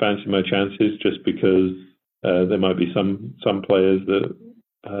week, I'd fancy my chances, just because there might be some players that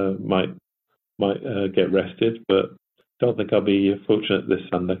might get rested, but don't think I'll be fortunate this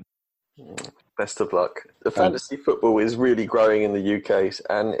Sunday. Best of luck. The fantasy football is really growing in the UK,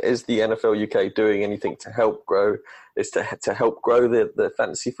 and is the NFL UK doing anything to help grow? To help grow the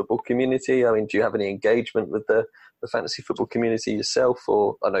fantasy football community? I mean, do you have any engagement with the fantasy football community yourself?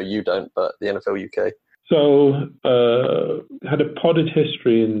 Or I know you don't, but the NFL UK? So, had a potted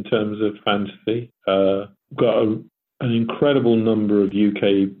history in terms of fantasy. Got an incredible number of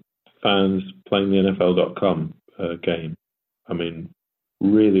UK fans playing the NFL.com game. I mean,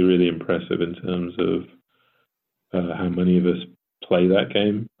 really, really impressive in terms of how many of us play that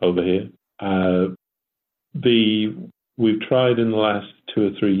game over here. We've tried in the last 2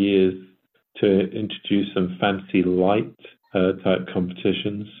 or 3 years to introduce some fantasy light type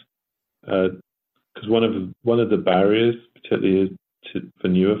competitions. Because one of the barriers, particularly for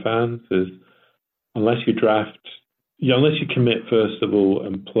newer fans, is unless you commit first of all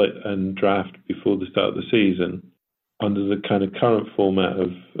and play and draft before the start of the season, under the kind of current format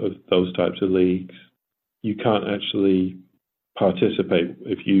of those types of leagues, you can't actually participate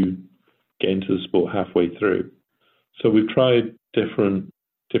if you get into the sport halfway through. So we've tried different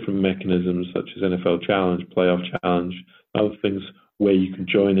mechanisms such as NFL Challenge, Playoff Challenge, other things where you can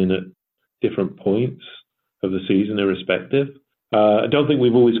join in at different points of the season irrespective. I don't think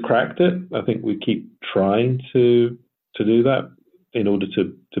we've always cracked it. I think we keep trying to do that in order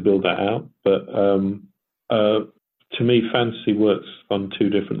to build that out. But to me, fantasy works on two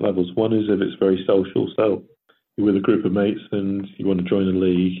different levels. One is if it's very social, so you're with a group of mates and you want to join a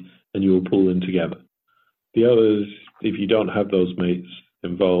league and you all pull in together. The other is if you don't have those mates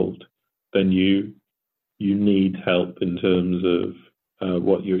involved, then you need help in terms of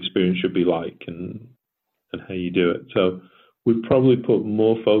what your experience should be like and how you do it. So we've probably put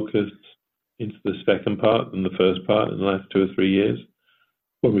more focus into the second part than the first part in the last 2 or 3 years.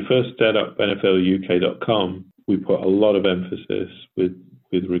 When we first set up NFLUK.com, we put a lot of emphasis with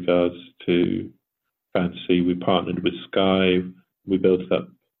regards to fantasy. We partnered with Sky. We built up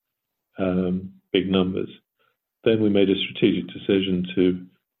big numbers. Then we made a strategic decision to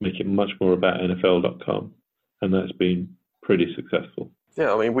make it much more about NFL.com, and that's been pretty successful.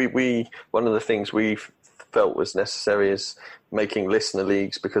 Yeah, I mean, we one of the things we felt was necessary is making listener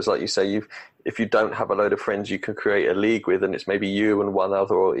leagues, because like you say, if you don't have a load of friends you can create a league with, and it's maybe you and one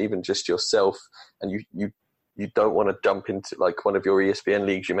other or even just yourself, and you don't want to jump into like one of your ESPN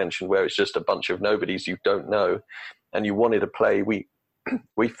leagues you mentioned where it's just a bunch of nobodies you don't know and you wanted to play.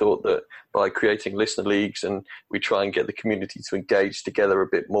 We thought that by creating listener leagues and we try and get the community to engage together a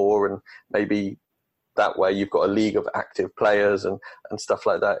bit more, and maybe that way you've got a league of active players and stuff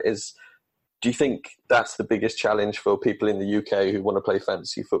like that. Do you think that's the biggest challenge for people in the UK who want to play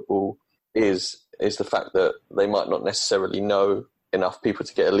fantasy football is the fact that they might not necessarily know enough people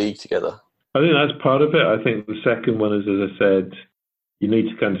to get a league together? I think that's part of it. I think the second one is, as I said, you need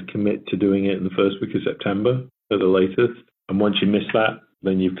to kind of commit to doing it in the first week of September at the latest. And once you miss that,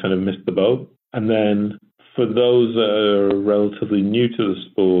 then you've kind of missed the boat. And then for those that are relatively new to the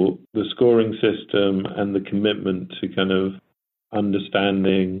sport, the scoring system and the commitment to kind of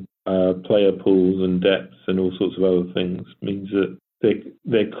understanding player pools and depths and all sorts of other things means that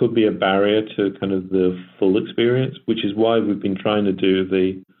there could be a barrier to kind of the full experience, which is why we've been trying to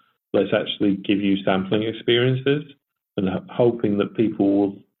do let's actually give you sampling experiences and hoping that people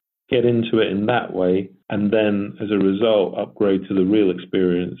will get into it in that way and then as a result upgrade to the real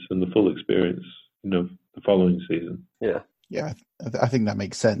experience and the full experience, the following season. Yeah, I think that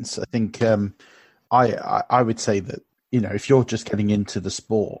makes sense. I think I would say that, if you're just getting into the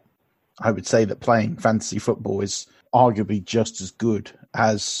sport, I would say that playing fantasy football is arguably just as good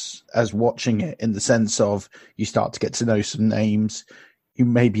as watching it, in the sense of you start to get to know some names. You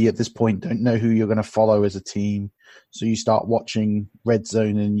maybe at this point don't know who you're going to follow as a team. So you start watching Red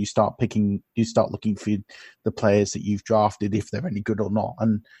Zone and you start looking for the players that you've drafted, if they're any good or not.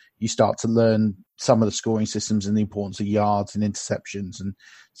 And you start to learn some of the scoring systems and the importance of yards and interceptions and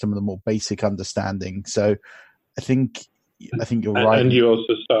some of the more basic understanding. So I think you're right. And you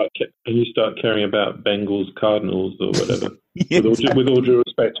also start caring about Bengals, Cardinals or whatever. Yeah, with all due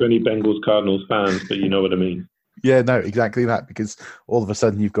respect to any Bengals, Cardinals fans, but you know what I mean. Yeah, no, exactly that, because all of a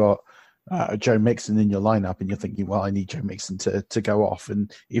sudden you've got Joe Mixon in your lineup and you're thinking, well, I need Joe Mixon to go off.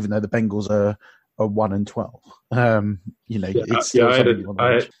 And even though the Bengals are 1-12, it's still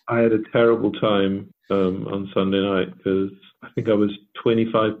I had a terrible time on Sunday night because I think I was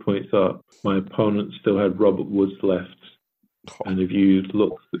 25 points up. My opponent still had Robert Woods left. And if you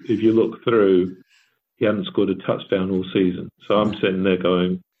look through, he hadn't scored a touchdown all season. So I'm sitting there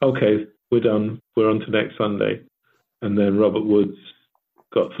going, okay, we're done. We're on to next Sunday. And then Robert Woods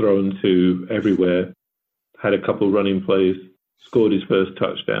got thrown to everywhere, had a couple running plays, scored his first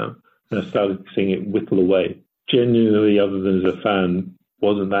touchdown, and I started seeing it whittle away. Genuinely, other than as a fan,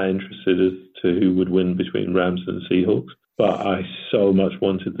 wasn't that interested as to who would win between Rams and Seahawks. But I so much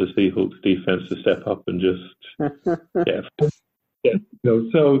wanted the Seahawks defense to step up and just,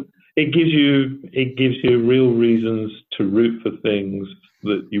 So it gives you real reasons to root for things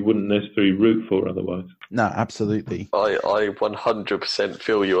that you wouldn't necessarily root for otherwise. No, absolutely. I 100%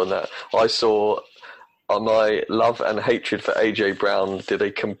 feel you on that. I saw my love and hatred for AJ Brown did a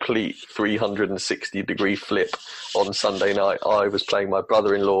complete 360-degree flip on Sunday night. I was playing my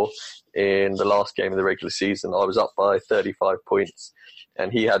brother-in-law in the last game of the regular season. I was up by 35 points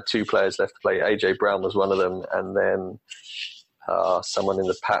and he had 2 players left to play. AJ Brown was one of them, and then someone in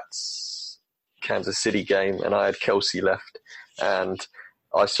the Pats Kansas City game, and I had Kelsey left. And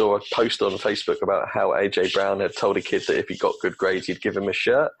I saw a post on Facebook about how AJ Brown had told a kid that if he got good grades, he'd give him a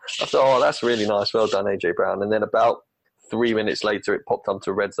shirt. I thought, oh, that's really nice. Well done, AJ Brown. And then about 3 minutes later, it popped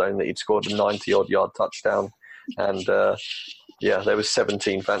onto Red Zone that he'd scored a 90-odd yard touchdown. And there was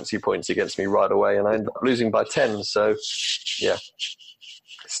 17 fancy points against me right away, and I ended up losing by 10. So, yeah,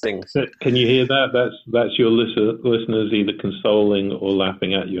 stings. Can you hear that? That's your listeners either consoling or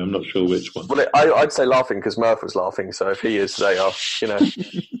laughing at you. I'm not sure which one. Well, I'd say laughing because Murph was laughing. So if he is, they are,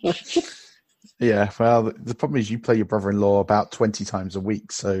 Yeah, well, the problem is you play your brother-in-law about 20 times a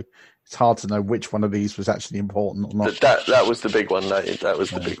week, so it's hard to know which one of these was actually important or not. That was the big one. That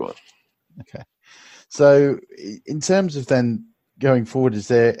was the big one. Okay. So in terms of then going forward, is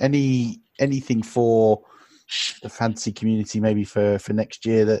there anything for the fantasy community maybe for next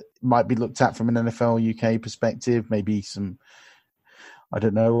year that might be looked at from an NFL UK perspective? Maybe some, I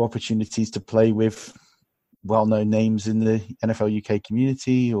don't know, opportunities to play with well-known names in the NFL UK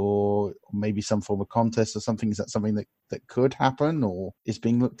community, or maybe some form of contest or something? Is that something that could happen or is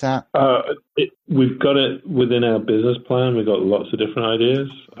being looked at? We've got it within our business plan. We've got lots of different ideas.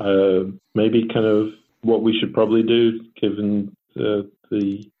 Maybe kind of what we should probably do, given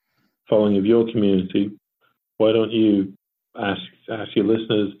the following of your community, why don't you ask your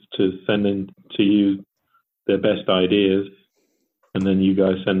listeners to send in to you their best ideas, and then you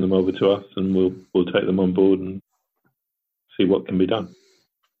guys send them over to us, and we'll take them on board and see what can be done.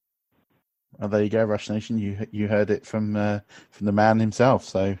 Well, there you go, Rush Nation. You heard it from the man himself.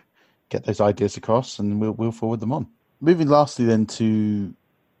 So get those ideas across, and we'll forward them on. Moving lastly then to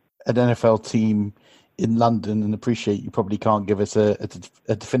an NFL team in London, and appreciate you probably can't give us a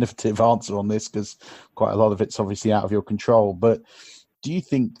definitive answer on this because quite a lot of it's obviously out of your control. But do you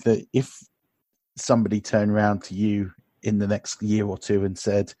think that if somebody turned around to you in the next year or two and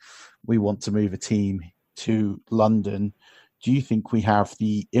said, we want to move a team to London, do you think we have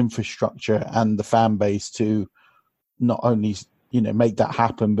the infrastructure and the fan base to not only, make that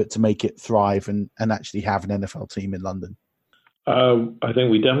happen, but to make it thrive and actually have an NFL team in London? I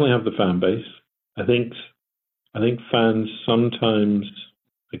think we definitely have the fan base. I think fans sometimes,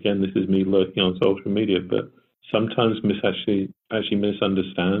 again, this is me lurking on social media, but sometimes actually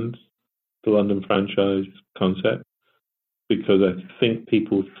misunderstand the London franchise concept, because I think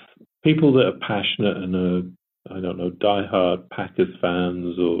people that are passionate and are, diehard Packers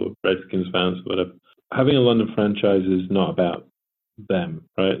fans or Redskins fans or whatever, having a London franchise is not about them,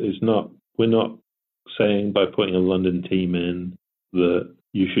 right? We're not saying by putting a London team in that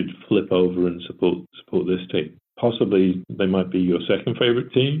you should flip over and support this team. Possibly they might be your second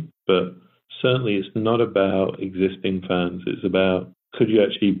favorite team, but certainly it's not about existing fans. It's about, could you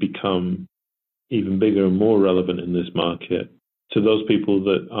actually become even bigger and more relevant in this market to those people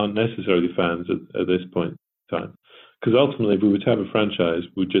that aren't necessarily fans at this point in time? Because ultimately, if we were to have a franchise,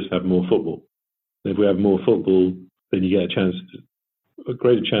 we'd just have more football. And if we have more football, then you get a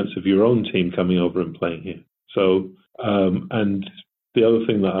greater chance of your own team coming over and playing here. So, and the other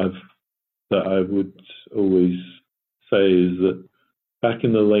thing that I would always say is that back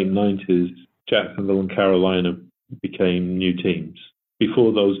in the late 90s, Jacksonville and Carolina became new teams.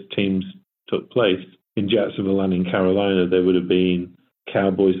 Before those teams took place, in Jacksonville and in Carolina, there would have been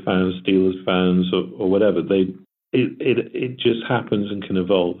Cowboys fans, Steelers fans, or whatever. It just happens and can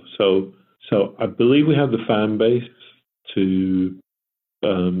evolve. So I believe we have the fan base to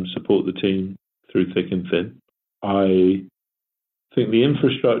support the team through thick and thin. I think the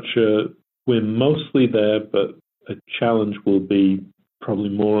infrastructure, we're mostly there, but a challenge will be probably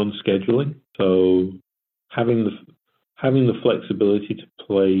more on scheduling. So having the flexibility to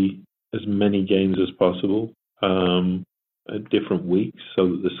play as many games as possible at different weeks so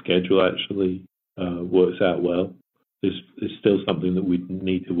that the schedule actually works out well is still something that we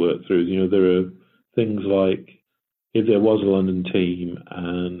need to work through. There are things like, if there was a London team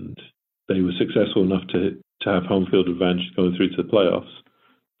and they were successful enough to have home field advantage going through to the playoffs,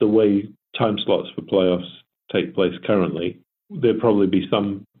 the way time slots for playoffs take place currently, there'd probably be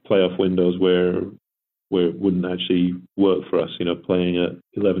some playoff windows where it wouldn't actually work for us. Playing at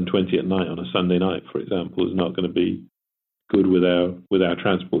 11:20 at night on a Sunday night, for example, is not going to be good with our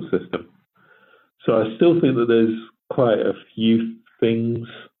transport system. So I still think that there's quite a few things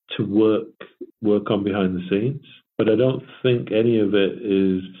to work on behind the scenes, but I don't think any of it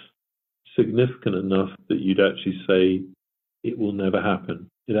is significant enough that you'd actually say it will never happen.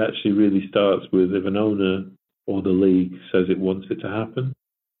 It actually really starts with, if an owner or the league says it wants it to happen,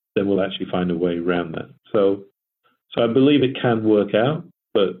 then we'll actually find a way around that. So So I believe it can work out,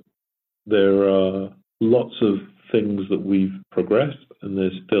 but there are lots of things that we've progressed, and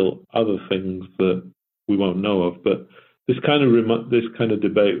there's still other things that we won't know of. But this kind of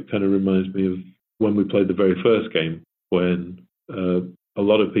debate kind of reminds me of when we played the very first game, when a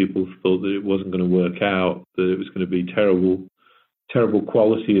lot of people thought that it wasn't going to work out, that it was going to be terrible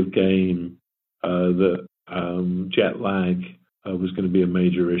quality of game, that jet lag was going to be a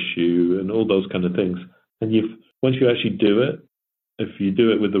major issue, and all those kind of things. And once you actually do it, if you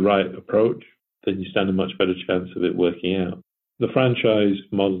do it with the right approach, then you stand a much better chance of it working out. The franchise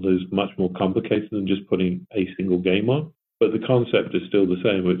model is much more complicated than just putting a single game on, but the concept is still the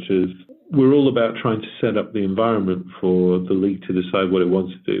same, which is we're all about trying to set up the environment for the league to decide what it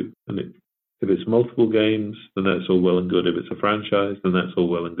wants to do. And if it's multiple games, then that's all well and good. If it's a franchise, then that's all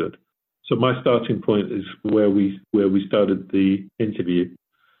well and good. So my starting point is where we started the interview,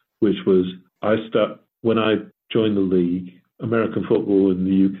 which was when I joined the league, American football in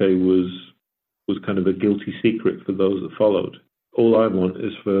the UK was kind of a guilty secret for those that followed. All I want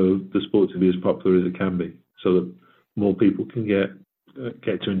is for the sport to be as popular as it can be, so that more people can get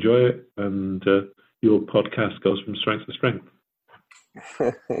to enjoy it, and your podcast goes from strength to strength.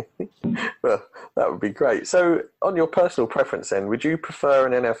 Well, that would be great. So on your personal preference then, would you prefer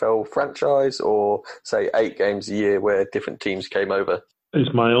an NFL franchise or, say, 8 games a year where different teams came over?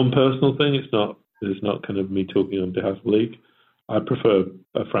 It's my own personal thing. It's not kind of me talking on behalf of the league. I prefer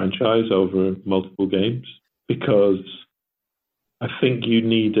a franchise over multiple games because I think you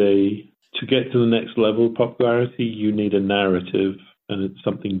need to get to the next level of popularity, you need a narrative, and it's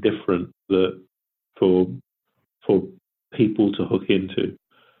something different that for people to hook into.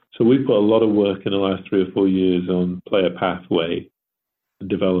 So we've put a lot of work in the last 3 or 4 years on player pathway and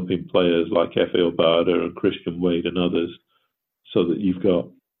developing players like Efe Obada and Christian Wade and others, so that you've got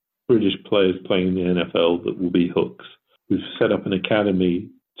British players playing in the NFL that will be hooks. We've set up an academy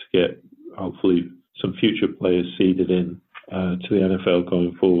to get, hopefully, some future players seeded in to the NFL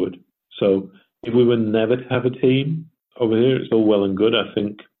going forward. So if we were never to have a team over here, it's all well and good. I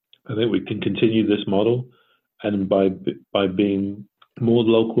think we can continue this model, and by being more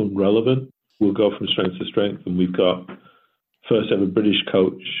local and relevant, we'll go from strength to strength. And we've got first ever British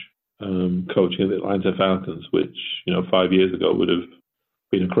coach coaching the Atlanta Falcons, which 5 years ago would have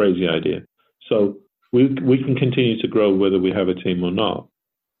been a crazy idea. So we can continue to grow whether we have a team or not.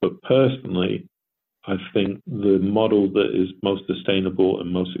 But personally, I think the model that is most sustainable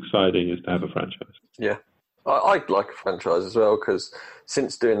and most exciting is to have a franchise. Yeah, I'd like a franchise as well, because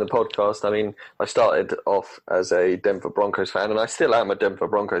since doing the podcast, I mean, I started off as a Denver Broncos fan, and I still am a Denver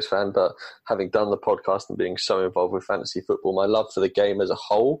Broncos fan, but having done the podcast and being so involved with fantasy football, my love for the game as a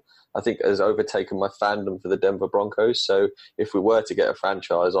whole, I think, has overtaken my fandom for the Denver Broncos. So if we were to get a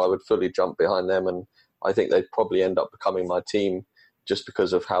franchise, I would fully jump behind them, and I think they'd probably end up becoming my team just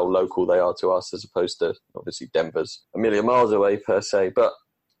because of how local they are to us, as opposed to, obviously, Denver's a million miles away per se. But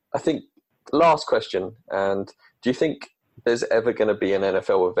I think, last question, and do you think there's ever going to be an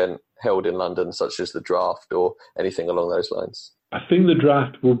NFL event held in London, such as the draft or anything along those lines? I think the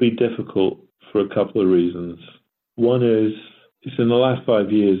draft will be difficult for a couple of reasons. One is, it's in the last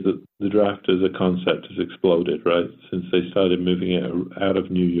 5 years that the draft as a concept has exploded, right? Since they started moving it out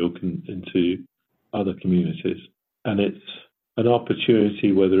of New York and into other communities. And it's an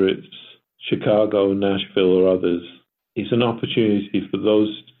opportunity, whether it's Chicago, Nashville, or others, it's an opportunity for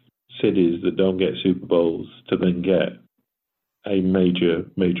those cities that don't get Super Bowls to then get a major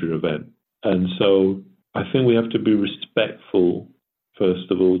event. And so I think we have to be respectful,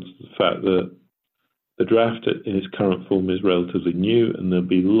 first of all, to the fact that the draft in its current form is relatively new, and there'll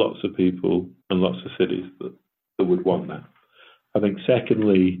be lots of people and lots of cities that would want that. I think,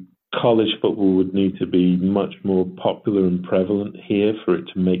 secondly, college football would need to be much more popular and prevalent here for it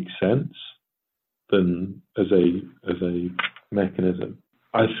to make sense than as a mechanism.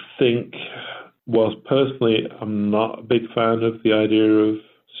 I think, whilst personally I'm not a big fan of the idea of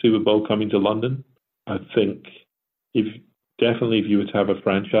Super Bowl coming to London, I think if you were to have a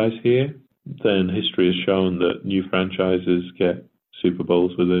franchise here, then history has shown that new franchises get Super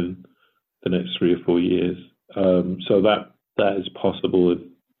Bowls within the next 3 or 4 years. So that is possible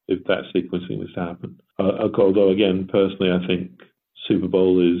if that sequencing was to happen. Although, again, personally, I think Super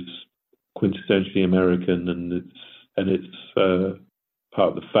Bowl is quintessentially American, and it's part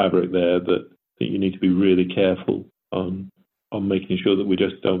of the fabric there that you need to be really careful on making sure that we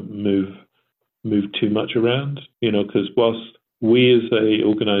just don't move too much around. Because whilst we as a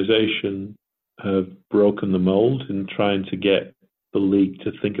organisation have broken the mold in trying to get the league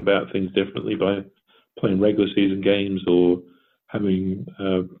to think about things differently by playing regular season games or having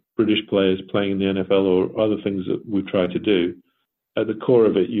British players playing in the NFL or other things that we've tried to do, at the core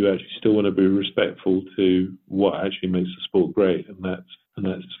of it, you actually still want to be respectful to what actually makes the sport great, and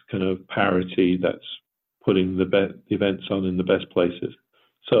that's kind of parity. That's putting the events on in the best places.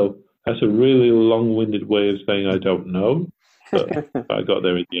 So that's a really long-winded way of saying I don't know, but I got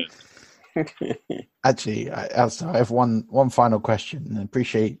there in the end. Actually, Alistair, I have one final question. I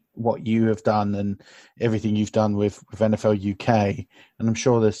appreciate what you have done and everything you've done with NFL UK, and I'm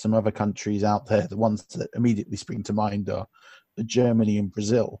sure there's some other countries out there. The ones that immediately spring to mind are Germany and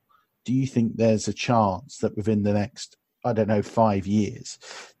Brazil. Do you think there's a chance that within the next, 5 years,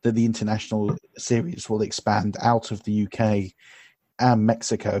 that the international series will expand out of the UK and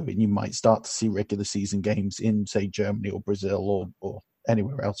Mexico, and you might start to see regular season games in, say, Germany or Brazil or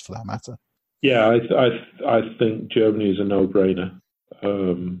anywhere else for that matter? Yeah, I think Germany is a no-brainer.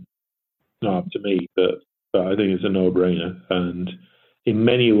 Not up to me, but I think it's a no-brainer. And in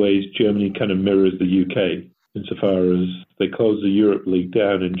many ways, Germany kind of mirrors the UK insofar as they closed the Europe League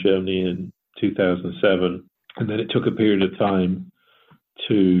down in Germany in 2007, and then it took a period of time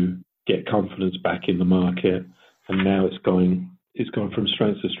to get confidence back in the market, and now it's going from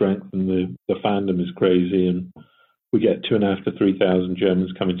strength to strength, and the fandom is crazy, and we get 2,500 to 3,000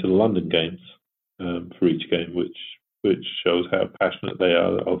 Germans coming to the London games for each game, which shows how passionate they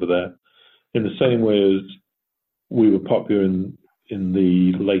are over there. In the same way as we were popular in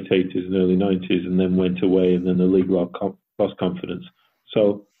the late 80s and early 90s, and then went away, and then the league lost confidence.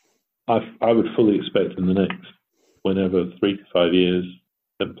 So I would fully expect in the next, whenever 3 to 5 years,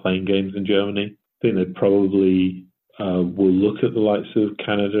 them playing games in Germany. I think they probably will look at the likes of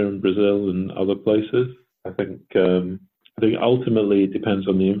Canada and Brazil and other places. I think ultimately it depends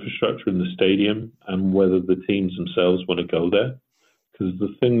on the infrastructure in the stadium and whether the teams themselves want to go there. Because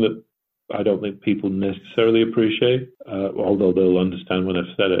the thing that I don't think people necessarily appreciate, although they'll understand when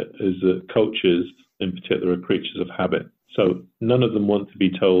I've said it, is that coaches in particular are creatures of habit. So none of them want to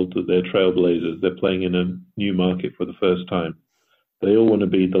be told that they're trailblazers. They're playing in a new market for the first time. They all want to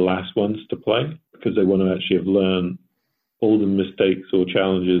be the last ones to play because they want to actually have learned all the mistakes or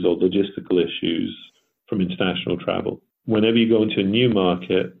challenges or logistical issues from international travel. Whenever you go into a new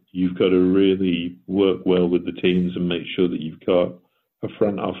market, you've got to really work well with the teams and make sure that you've got a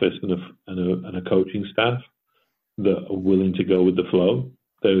front office and a coaching staff that are willing to go with the flow.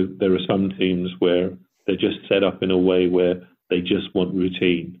 There are some teams where they're just set up in a way where they just want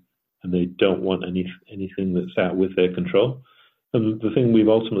routine and they don't want anything that's out with their control. And the thing we've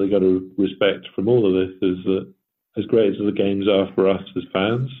ultimately got to respect from all of this is that as great as the games are for us as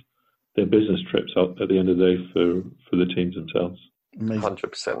fans, they're business trips at the end of the day for the teams themselves. Amazing.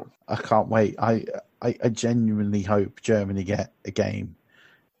 100%. I can't wait. I genuinely hope Germany get a game,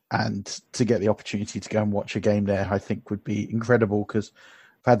 and to get the opportunity to go and watch a game there, I think would be incredible, because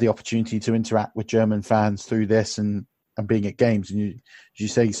I've had the opportunity to interact with German fans through this and being at games. And you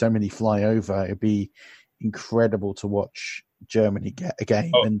say so many fly over, it'd be incredible to watch Germany get a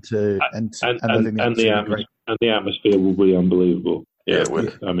game, and the atmosphere will be unbelievable. Yeah, it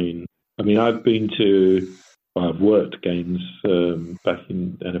would. I mean, I've worked games back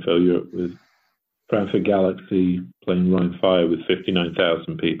in NFL Europe with Frankfurt Galaxy playing Rhein Fire with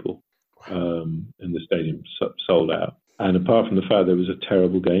 59,000 people in the stadium, sold out. And apart from the fact that it was a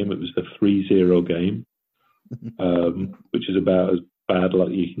terrible game, it was the 3-0 game, which is about as bad luck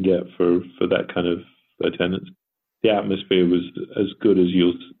you can get for that kind of attendance. The atmosphere was as good as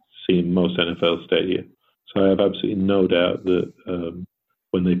you'll see in most NFL stadia. So I have absolutely no doubt that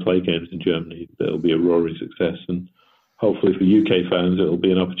when they play games in Germany, there'll be a roaring success. And hopefully for UK fans, it'll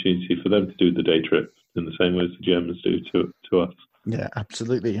be an opportunity for them to do the day trip in the same way as the Germans do to us. Yeah,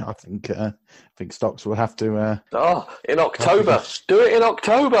 absolutely. I think Stocks will have to... in October. Do it in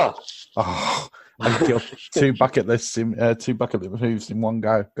October. I killed two bucket lists moves in one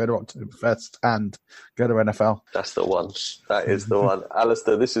go. Go to Oktoberfest and go to NFL. That's the one. That is the one.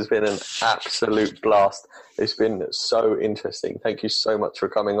 Alistair, this has been an absolute blast. It's been so interesting. Thank you so much for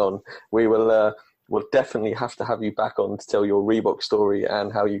coming on. We will we'll definitely have to have you back on to tell your Reebok story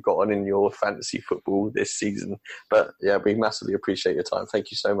and how you got on in your fantasy football this season. But yeah, we massively appreciate your time. Thank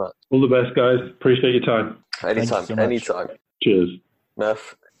you so much. All the best, guys. Appreciate your time. Anytime. Cheers.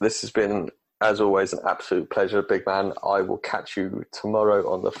 Murph, this has been, as always, an absolute pleasure, big man. I will catch you tomorrow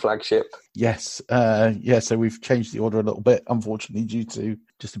on the flagship. Yes. So we've changed the order a little bit, unfortunately, due to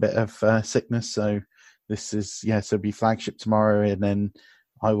just a bit of sickness. So this is, so it'll be flagship tomorrow. And then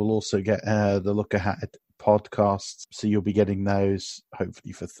I will also get the Look Ahead podcasts. So you'll be getting those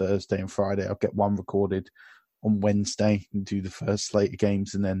hopefully for Thursday and Friday. I'll get one recorded on Wednesday and do the first slate of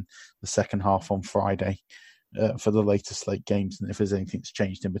games, and then the second half on Friday. for the latest late games, and if there's anything that's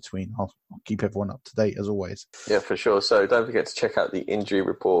changed in between, I'll keep everyone up to date as always. Yeah, for sure. So don't forget to check out the injury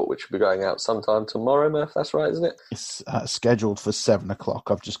report, which will be going out sometime tomorrow, Murph. That's right, isn't it? It's scheduled for 7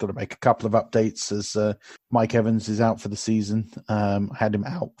 o'clock. I've just got to make a couple of updates as Mike Evans is out for the season. I had him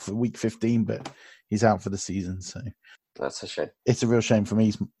out for week 15, but he's out for the season. So that's a shame. It's a real shame for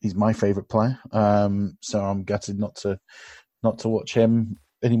me. He's my favourite player. So I'm gutted not to watch him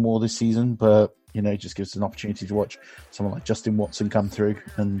anymore this season, but it just gives us an opportunity to watch someone like Justin Watson come through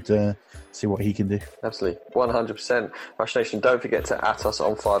and see what he can do. Absolutely, 100%. Rush Nation, don't forget to @ us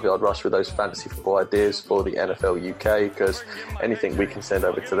on 5 Yard Rush with those fantasy football ideas for the NFL UK, because anything we can send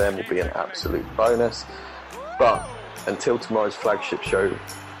over to them will be an absolute bonus. But until tomorrow's flagship show,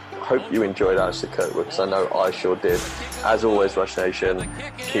 hope you enjoyed Alistair Kirkwood, because I know I sure did. As always, Rush Nation,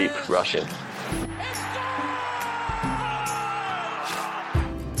 keep rushing.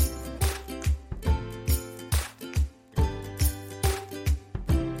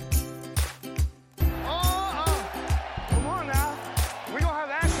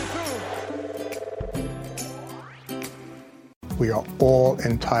 We are all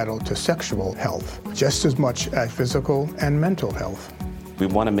entitled to sexual health, just as much as physical and mental health. We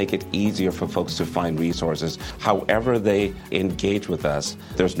want to make it easier for folks to find resources. However they engage with us,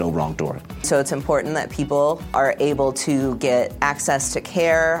 there's no wrong door. So it's important that people are able to get access to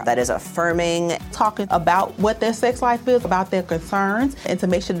care that is affirming. Talking about what their sex life is, about their concerns, and to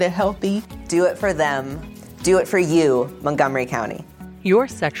make sure they're healthy. Do it for them. Do it for you, Montgomery County. Your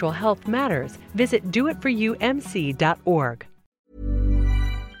sexual health matters. Visit doitforyoumc.org.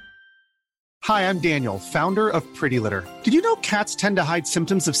 Hi, I'm Daniel, founder of Pretty Litter. Did you know cats tend to hide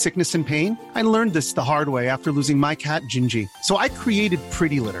symptoms of sickness and pain? I learned this the hard way after losing my cat, Gingy. So I created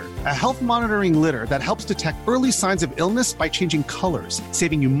Pretty Litter, a health monitoring litter that helps detect early signs of illness by changing colors,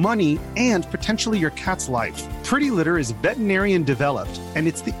 saving you money and potentially your cat's life. Pretty Litter is veterinarian developed, and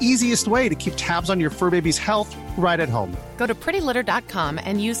it's the easiest way to keep tabs on your fur baby's health right at home. Go to prettylitter.com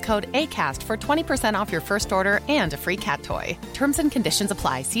and use code ACAST for 20% off your first order and a free cat toy. Terms and conditions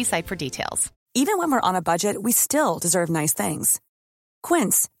apply. See site for details. Even when we're on a budget, we still deserve nice things.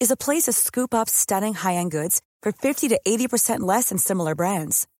 Quince is a place to scoop up stunning high-end goods for 50 to 80% less than similar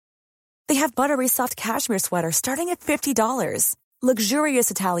brands. They have buttery soft cashmere sweaters starting at $50,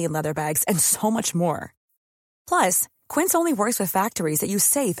 luxurious Italian leather bags, and so much more. Plus, Quince only works with factories that use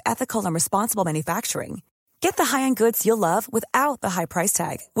safe, ethical, and responsible manufacturing. Get the high-end goods you'll love without the high price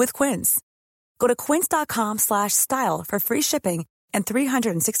tag with Quince. Go to quince.com/style for free shipping and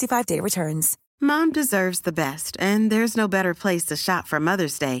 365-day returns. Mom deserves the best, and there's no better place to shop for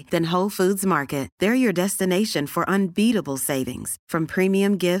Mother's Day than Whole Foods Market. They're your destination for unbeatable savings, from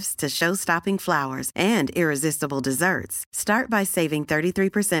premium gifts to show-stopping flowers and irresistible desserts. Start by saving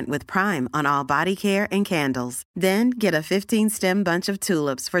 33% with Prime on all body care and candles. Then get a 15-stem bunch of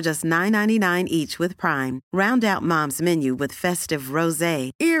tulips for just $9.99 each with Prime. Round out Mom's menu with festive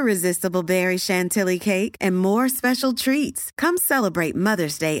rosé, irresistible berry chantilly cake, and more special treats. Come celebrate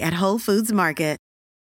Mother's Day at Whole Foods Market.